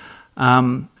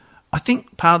 I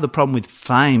think part of the problem with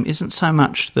fame isn't so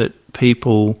much that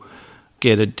people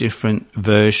get a different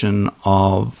version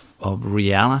of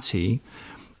reality.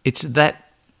 It's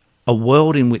that a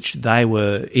world in which they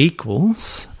were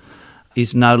equals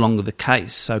is no longer the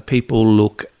case. So people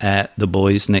look at the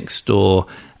Boys Next Door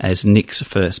as Nick's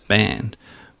first band.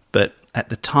 But at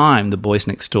the time, the Boys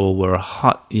Next Door were a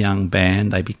hot young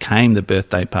band. They became the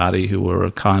Birthday Party, who were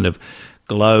a kind of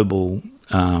global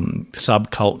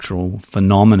subcultural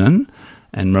phenomenon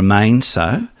and remain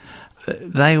so.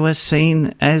 They were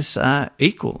seen as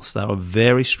equals. They were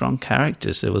very strong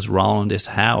characters. There was Roland S.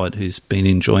 Howard, who's been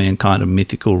enjoying kind of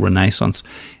mythical renaissance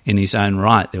in his own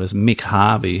right. There was Mick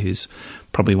Harvey, who's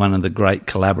probably one of the great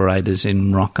collaborators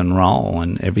in rock and roll,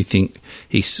 and everything.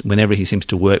 Whenever he seems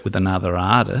to work with another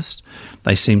artist,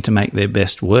 they seem to make their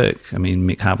best work. I mean,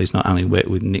 Mick Harvey's not only worked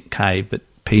with Nick Cave, but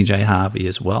PJ Harvey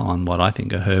as well on what I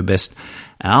think are her best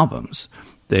albums.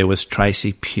 There was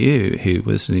Tracy Pugh, who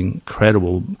was an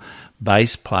incredible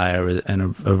bass player and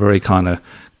a very kind of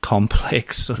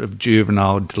complex sort of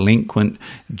juvenile delinquent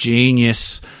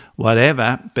genius,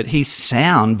 whatever, but his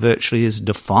sound virtually has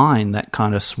defined that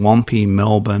kind of swampy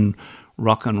Melbourne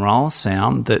rock and roll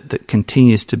sound that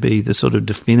continues to be the sort of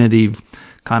definitive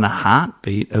kind of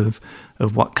heartbeat of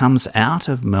what comes out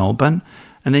of Melbourne.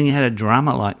 And then you had a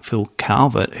drummer like Phil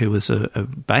Calvert, who was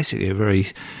basically a very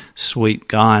sweet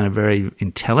guy and a very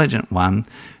intelligent one,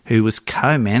 who was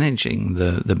co-managing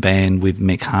the band with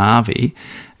Mick Harvey,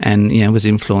 and was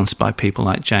influenced by people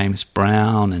like James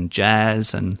Brown and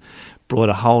jazz, and brought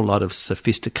a whole lot of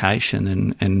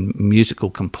sophistication and musical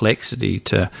complexity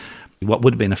to what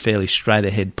would have been a fairly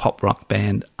straight-ahead pop rock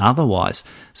band otherwise.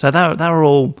 So they were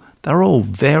all they're all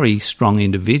very strong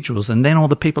individuals, and then all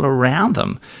the people around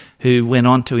them who went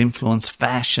on to influence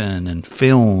fashion and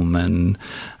film and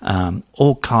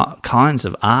all kinds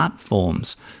of art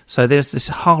forms. So there's this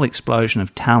whole explosion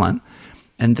of talent,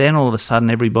 and then all of a sudden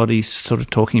everybody's sort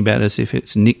of talking about it as if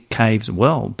it's Nick Cave's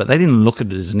world, but they didn't look at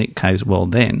it as Nick Cave's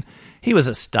world then. He was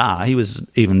a star. He was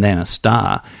even then a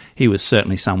star. He was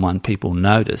certainly someone people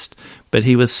noticed, but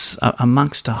he was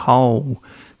amongst a whole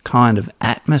kind of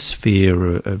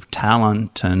atmosphere of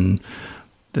talent, and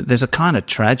there's a kind of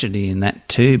tragedy in that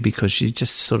too, because you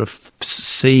just sort of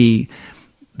see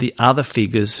the other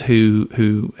figures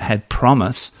who had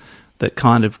promise that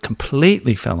kind of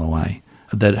completely fell away,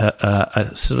 that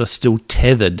are sort of still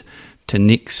tethered to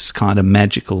Nick's kind of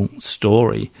magical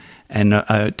story, and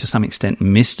to some extent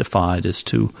mystified as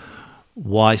to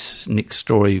why Nick's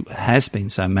story has been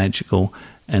so magical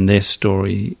and their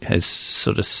story has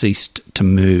sort of ceased to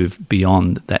move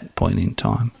beyond that point in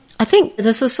time. I think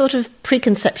there's a sort of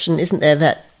preconception, isn't there,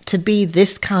 that to be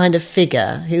this kind of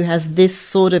figure who has this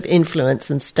sort of influence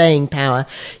and staying power,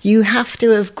 you have to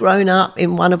have grown up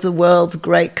in one of the world's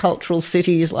great cultural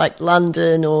cities like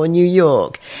London or New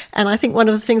York. And I think one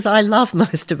of the things I love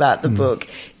most about the book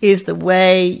is the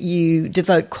way you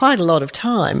devote quite a lot of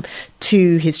time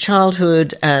to his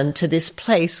childhood and to this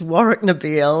place,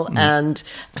 Warwicknabeal. And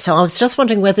so I was just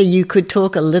wondering whether you could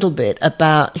talk a little bit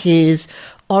about his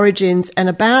origins and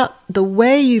about the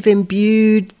way you've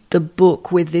imbued the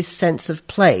book with this sense of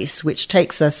place, which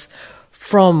takes us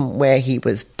from where he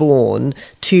was born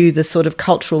to the sort of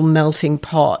cultural melting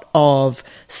pot of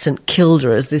St Kilda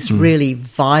as this really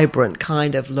vibrant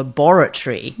kind of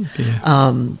laboratory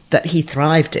that he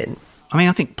thrived in. I mean,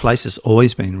 I think place has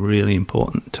always been really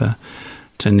important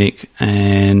to Nick,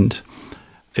 and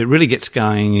it really gets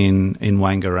going in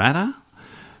Wangaratta,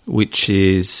 which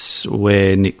is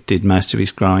where Nick did most of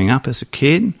his growing up as a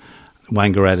kid.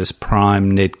 Wangaratta's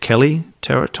prime Ned Kelly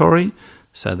territory,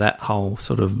 so that whole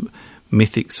sort of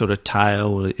mythic sort of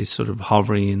tale is sort of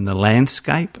hovering in the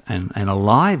landscape and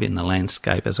alive in the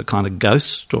landscape as a kind of ghost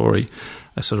story,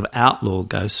 a sort of outlaw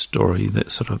ghost story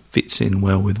that sort of fits in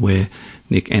well with where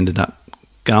Nick ended up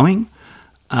going.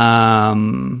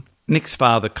 Nick's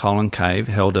father, Colin Cave,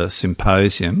 held a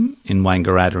symposium in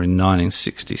Wangaratta in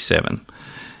 1967.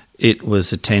 It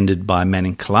was attended by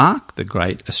Manning Clark, the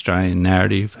great Australian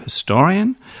narrative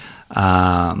historian,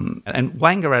 and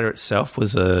Wangaratta itself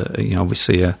was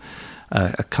obviously a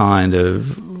kind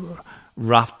of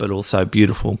rough but also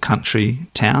beautiful country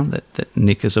town that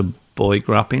Nick as a boy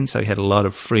grew up in. So he had a lot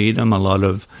of freedom, a lot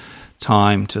of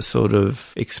time to sort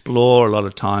of explore, a lot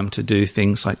of time to do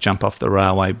things like jump off the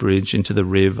railway bridge into the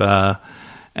river.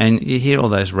 And you hear all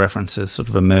those references sort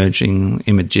of emerging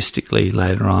imagistically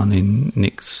later on in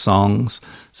Nick's songs.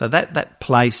 So that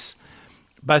place,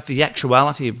 both the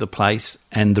actuality of the place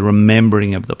and the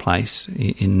remembering of the place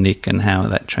in Nick and how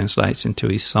that translates into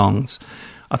his songs,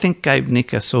 I think gave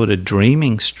Nick a sort of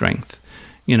dreaming strength,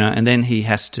 and then he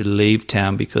has to leave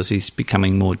town because he's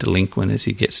becoming more delinquent as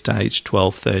he gets to age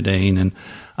 12, 13, and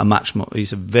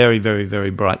he's a very, very, very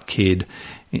bright kid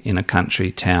in a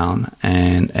country town,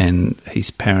 and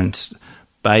his parents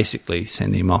basically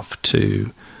send him off to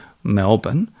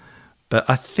Melbourne. But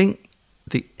I think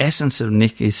the essence of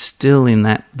Nick is still in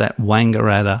that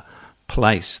Wangaratta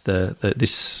place,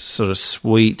 this sort of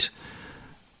sweet,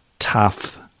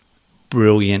 tough,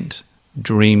 brilliant,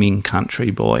 dreaming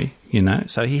country boy,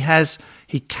 So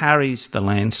he carries the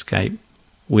landscape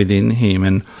within him,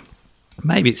 and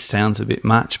maybe it sounds a bit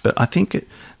much, but I think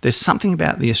there's something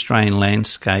about the Australian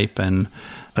landscape and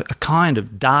a kind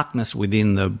of darkness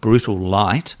within the brutal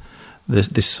light,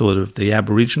 this sort of the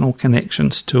Aboriginal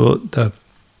connections to it.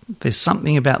 There's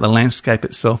something about the landscape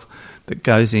itself that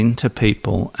goes into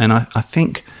people, and I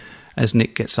think as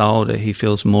Nick gets older, he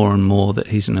feels more and more that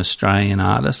he's an Australian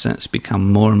artist, and it's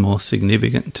become more and more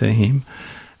significant to him.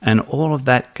 And all of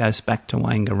that goes back to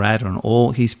Wangaratta and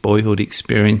all his boyhood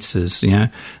experiences,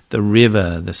 the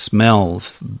river, the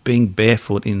smells, being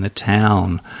barefoot in the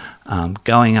town,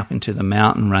 going up into the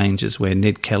mountain ranges where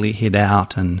Ned Kelly hid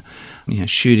out and,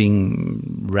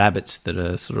 shooting rabbits that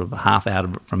are sort of half out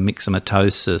of it from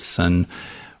myxomatosis and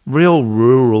real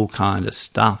rural kind of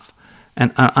stuff.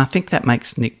 And I think that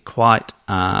makes Nick quite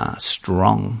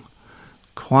strong,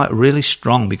 quite really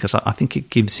strong, because I think it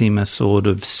gives him a sort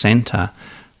of centre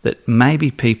that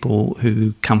maybe people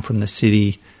who come from the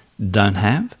city don't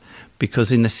have,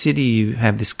 because in the city you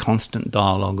have this constant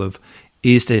dialogue of,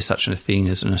 is there such a thing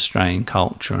as an Australian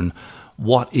culture, and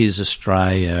what is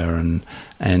Australia,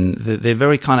 and they're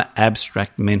very kind of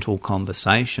abstract mental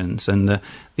conversations. And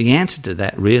the answer to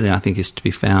that really, I think, is to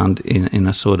be found in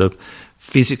a sort of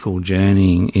physical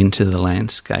journeying into the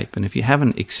landscape. And if you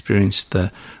haven't experienced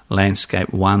the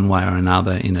landscape one way or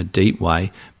another in a deep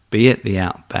way, be it the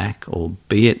outback or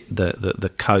be it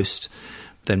the coast,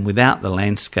 then without the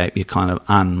landscape you're kind of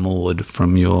unmoored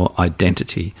from your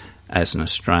identity as an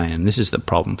Australian. This is the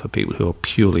problem for people who are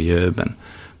purely urban.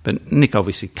 But Nick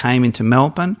obviously came into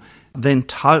Melbourne, then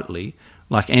totally,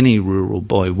 like any rural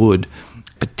boy would,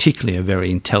 particularly a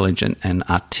very intelligent and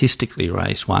artistically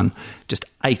raised one, just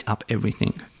ate up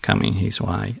everything coming his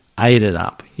way, ate it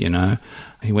up, you know.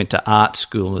 He went to art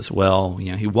school as well.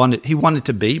 You know, he wanted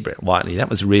to be Brett Whiteley. That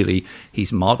was really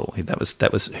his model.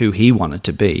 That was who he wanted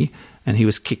to be, and he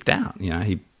was kicked out. You know,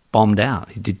 he bombed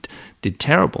out. He did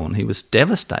terrible, and he was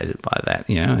devastated by that.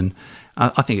 You know, and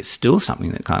I think it's still something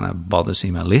that kind of bothers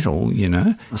him a little. You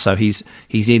know, so he's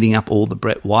eating up all the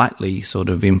Brett Whiteley sort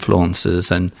of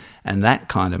influences and that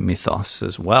kind of mythos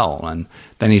as well. And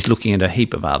then he's looking at a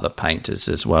heap of other painters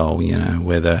as well. You know,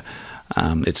 whether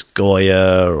it's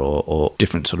Goya or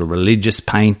different sort of religious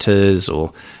painters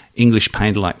or English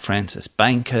painter like Francis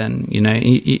Bacon, you know,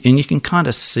 and you can kind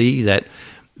of see that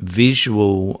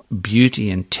visual beauty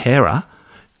and terror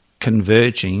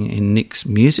converging in Nick's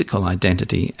musical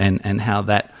identity and how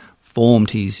that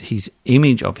formed his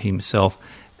image of himself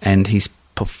and his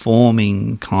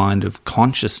performing kind of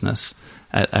consciousness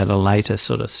at a later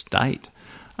sort of state.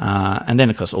 And then,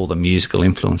 of course, all the musical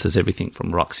influences, everything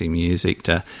from Roxy Music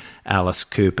to Alice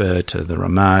Cooper to the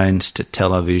Ramones to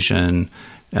Television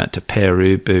to Pere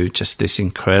Ubu, just this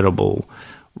incredible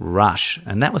rush.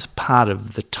 And that was part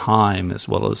of the time as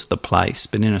well as the place.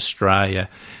 But in Australia,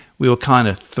 we were kind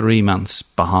of 3 months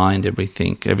behind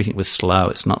everything. Everything was slow.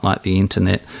 It's not like the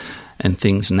internet and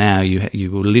things now.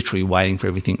 You were literally waiting for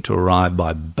everything to arrive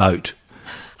by boat.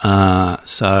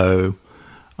 So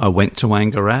I went to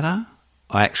Wangaratta.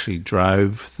 I actually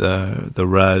drove the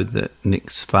road that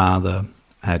Nick's father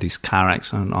had his car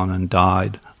accident on and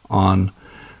died on,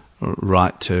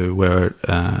 right to where it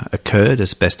occurred,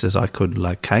 as best as I could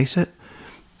locate it.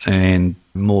 And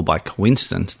more by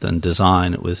coincidence than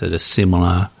design, it was at a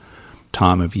similar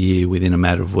time of year within a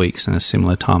matter of weeks and a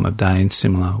similar time of day and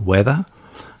similar weather.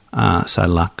 So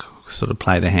luck sort of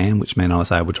played a hand, which meant I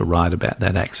was able to write about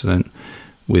that accident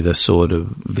with a sort of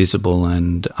visible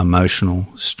and emotional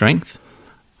strength.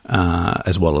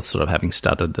 As well as sort of having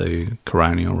studied the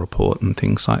coronial report and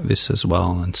things like this as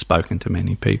well and spoken to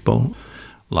many people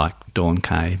like Dawn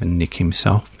Cave and Nick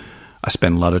himself. I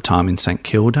spent a lot of time in St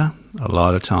Kilda, a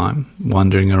lot of time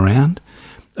wandering around.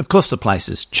 Of course, the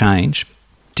places change,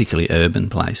 particularly urban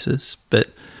places, but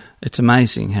it's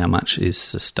amazing how much is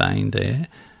sustained there.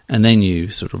 And then you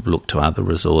sort of look to other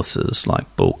resources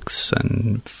like books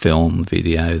and film,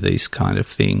 video, these kind of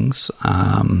things,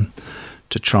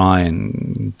 to try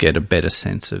and get a better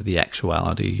sense of the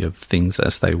actuality of things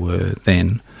as they were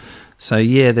then. So,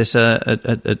 yeah, there's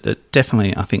a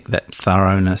definitely, I think that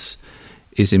thoroughness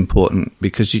is important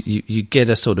because you get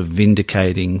a sort of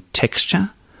vindicating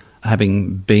texture.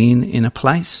 Having been in a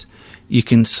place, you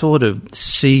can sort of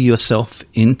see yourself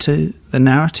into the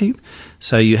narrative.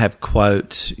 So you have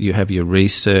quotes, you have your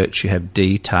research, you have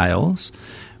details,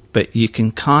 but you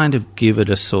can kind of give it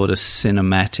a sort of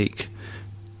cinematic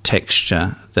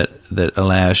texture that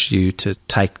allows you to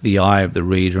take the eye of the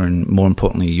reader and, more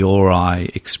importantly, your eye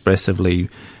expressively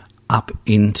up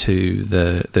into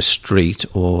the street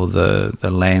or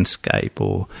the landscape,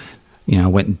 or, you know,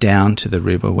 went down to the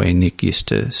river where Nick used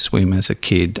to swim as a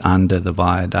kid under the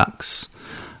viaducts.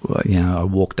 You know, I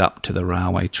walked up to the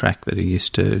railway track that he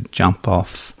used to jump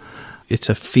off. It's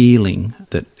a feeling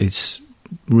that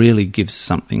really gives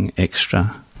something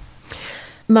extra.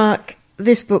 Mark,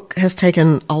 this book has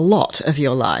taken a lot of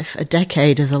your life. A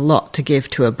decade is a lot to give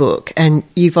to a book, and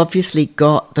you've obviously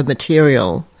got the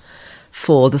material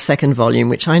for the second volume,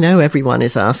 which I know everyone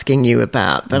is asking you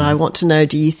about, but I want to know,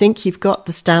 do you think you've got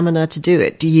the stamina to do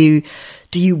it? Do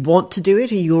you want to do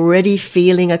it? Are you already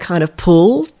feeling a kind of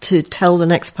pull to tell the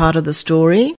next part of the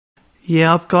story?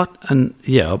 Yeah, I've got it.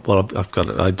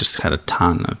 I just had a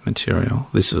ton of material.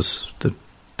 This is the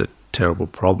terrible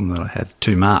problem that I had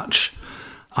too much.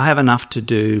 I have enough to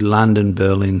do London,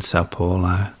 Berlin, Sao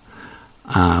Paulo,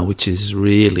 which is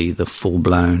really the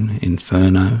full-blown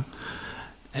inferno.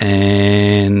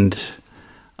 And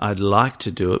I'd like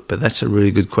to do it, but that's a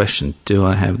really good question. Do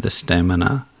I have the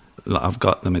stamina? I've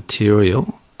got the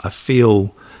material. I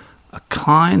feel a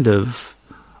kind of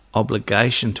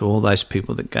obligation to all those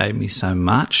people that gave me so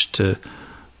much to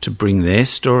to bring their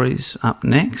stories up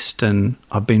next, and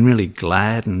I've been really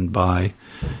gladdened by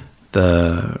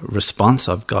the response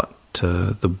I've got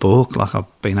to the book. Like,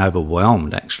 I've been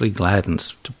overwhelmed, actually,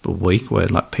 gladdened a weak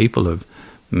word. Like, people have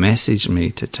messaged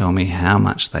me to tell me how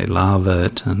much they love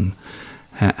it and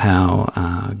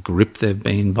how gripped they've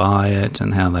been by it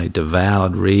and how they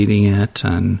devoured reading it.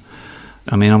 And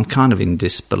I mean, I'm kind of in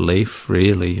disbelief,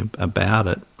 really, about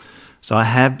it. So I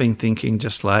have been thinking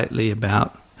just lately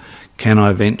about, can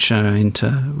I venture into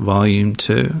Volume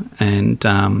 2? And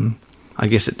I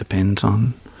guess it depends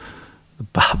on the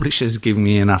publishers giving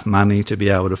me enough money to be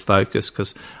able to focus,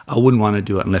 because I wouldn't want to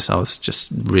do it unless I was just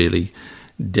really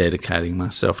dedicating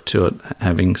myself to it,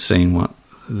 having seen what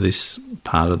this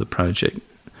part of the project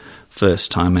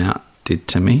first time out did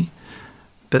to me.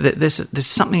 But there's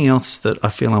something else that I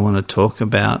feel I want to talk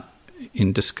about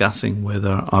in discussing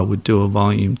whether I would do a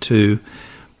Volume 2.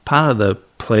 Part of the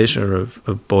pleasure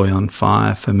of Boy on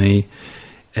Fire for me,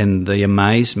 and the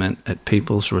amazement at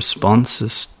people's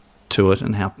responses to it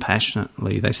and how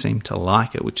passionately they seem to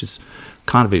like it, which is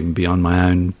kind of even beyond my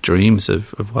own dreams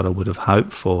of what I would have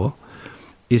hoped for,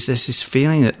 is there's this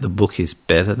feeling that the book is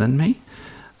better than me.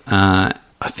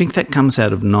 I think that comes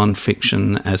out of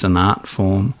non-fiction as an art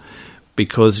form,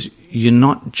 because you're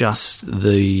not just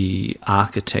the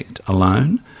architect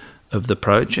alone of the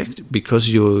project,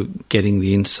 because you're getting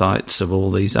the insights of all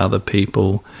these other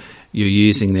people. You're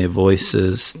using their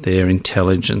voices, their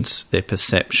intelligence, their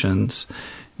perceptions.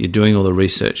 You're doing all the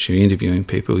research, you're interviewing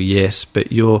people, yes, but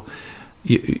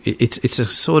it's a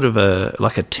sort of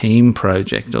like a team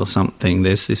project or something.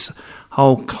 There's this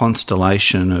whole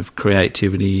constellation of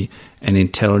creativity and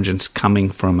intelligence coming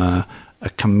from a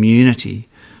community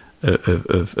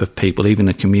of people, even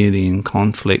a community in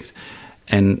conflict.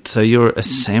 And so you're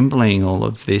assembling all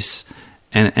of this,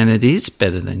 and it is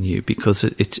better than you, because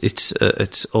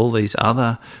it's all these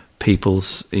other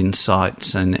people's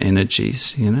insights and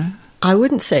energies, you know? I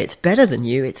wouldn't say it's better than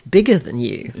you, it's bigger than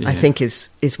you, I think is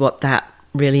what that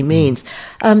really means.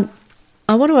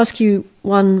 I want to ask you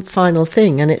one final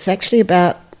thing, and it's actually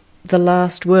about the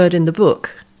last word in the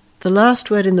book. The last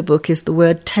word in the book is the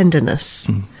word tenderness,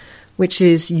 which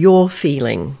is your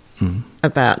feeling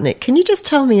about Nick. Can you just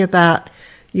tell me about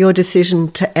your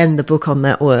decision to end the book on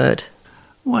that word?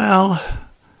 Well,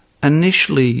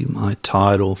 initially my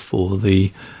title for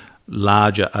the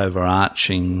larger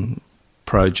overarching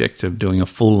project of doing a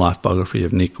full life biography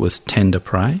of Nick was Tender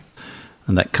Prey,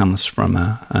 and that comes from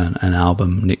an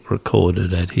album Nick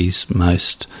recorded at his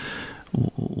most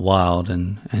wild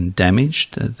and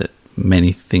damaged, that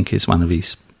many think is one of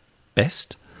his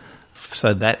best.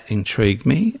 So that intrigued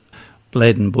me.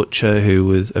 Bled and Butcher,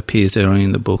 who appears early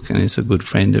in the book and is a good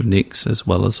friend of Nick's, as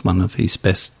well as one of his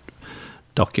best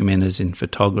documenters in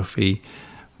photography,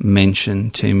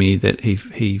 mentioned to me that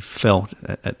he felt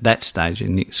at that stage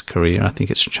in Nick's career, I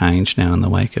think it's changed now in the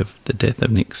wake of the death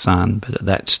of Nick's son, but at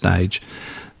that stage,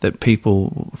 that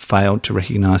people failed to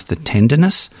recognise the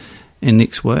tenderness in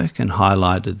Nick's work and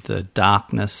highlighted the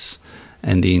darkness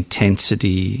and the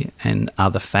intensity and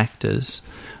other factors,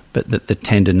 but that the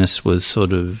tenderness was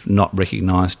sort of not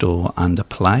recognised or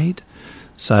underplayed.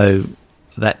 So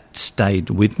that stayed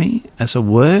with me as a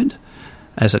word,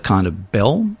 as a kind of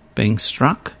bell being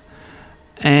struck.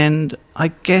 And I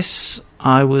guess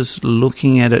I was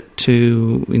looking at it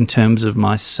too in terms of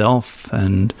myself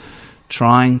and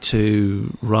trying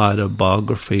to write a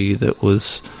biography that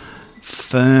was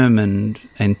firm and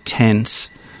tense,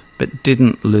 but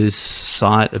didn't lose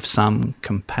sight of some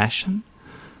compassion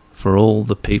for all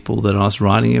the people that I was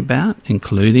writing about,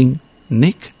 including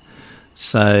Nick.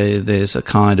 So there's a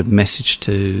kind of message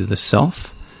to the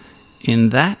self in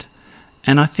that.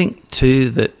 And I think too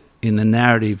that in the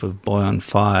narrative of Boy on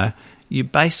Fire, you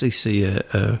basically see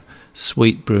a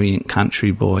sweet, brilliant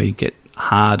country boy get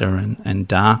harder and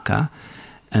darker.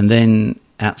 And then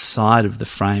outside of the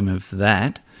frame of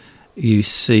that, you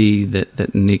see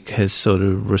that Nick has sort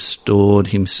of restored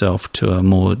himself to a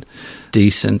more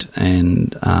decent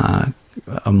and a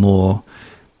more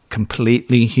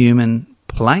completely human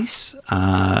place,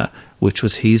 which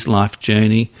was his life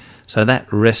journey. So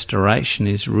that restoration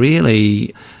is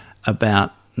really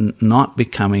about not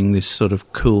becoming this sort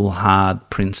of cool, hard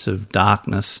prince of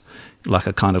darkness, like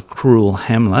a kind of cruel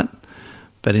Hamlet,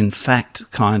 but in fact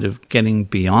kind of getting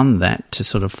beyond that to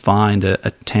sort of find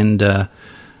a tenderness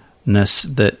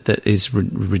that is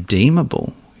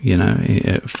redeemable, you know,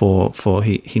 for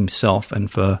himself and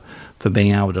for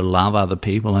being able to love other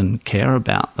people and care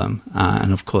about them.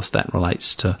 And of course that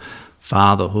relates to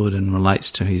fatherhood and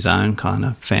relates to his own kind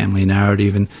of family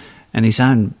narrative and his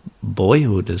own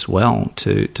boyhood as well,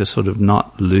 to sort of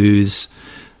not lose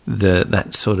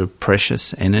that sort of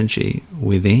precious energy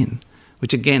within,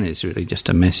 which again is really just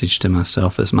a message to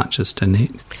myself as much as to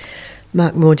Nick.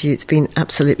 Mark Mordew, it's been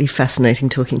absolutely fascinating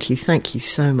talking to you. Thank you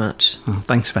so much. Oh,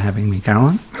 thanks for having me,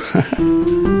 Caroline.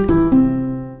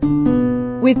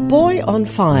 With Boy on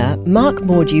Fire, Mark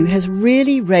Mordew has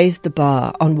really raised the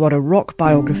bar on what a rock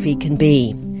biography can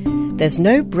be. There's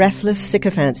no breathless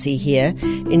sycophancy here.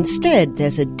 Instead,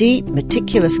 there's a deep,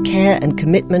 meticulous care and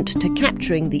commitment to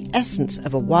capturing the essence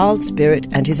of a wild spirit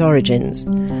and his origins.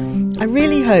 I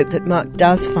really hope that Mark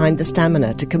does find the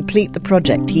stamina to complete the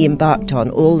project he embarked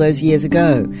on all those years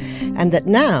ago, and that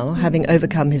now, having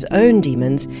overcome his own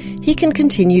demons, he can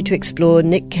continue to explore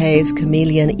Nick Cave's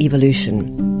chameleon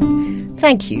evolution.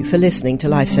 Thank you for listening to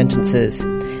Life Sentences.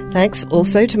 Thanks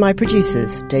also to my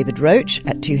producers, David Roach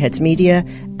at Two Heads Media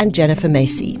and Jennifer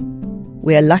Macy.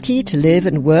 We're lucky to live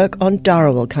and work on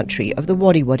Dharawal country of the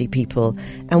Wadi Wadi people,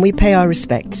 and we pay our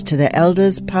respects to their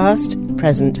elders past,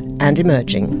 present and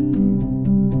emerging.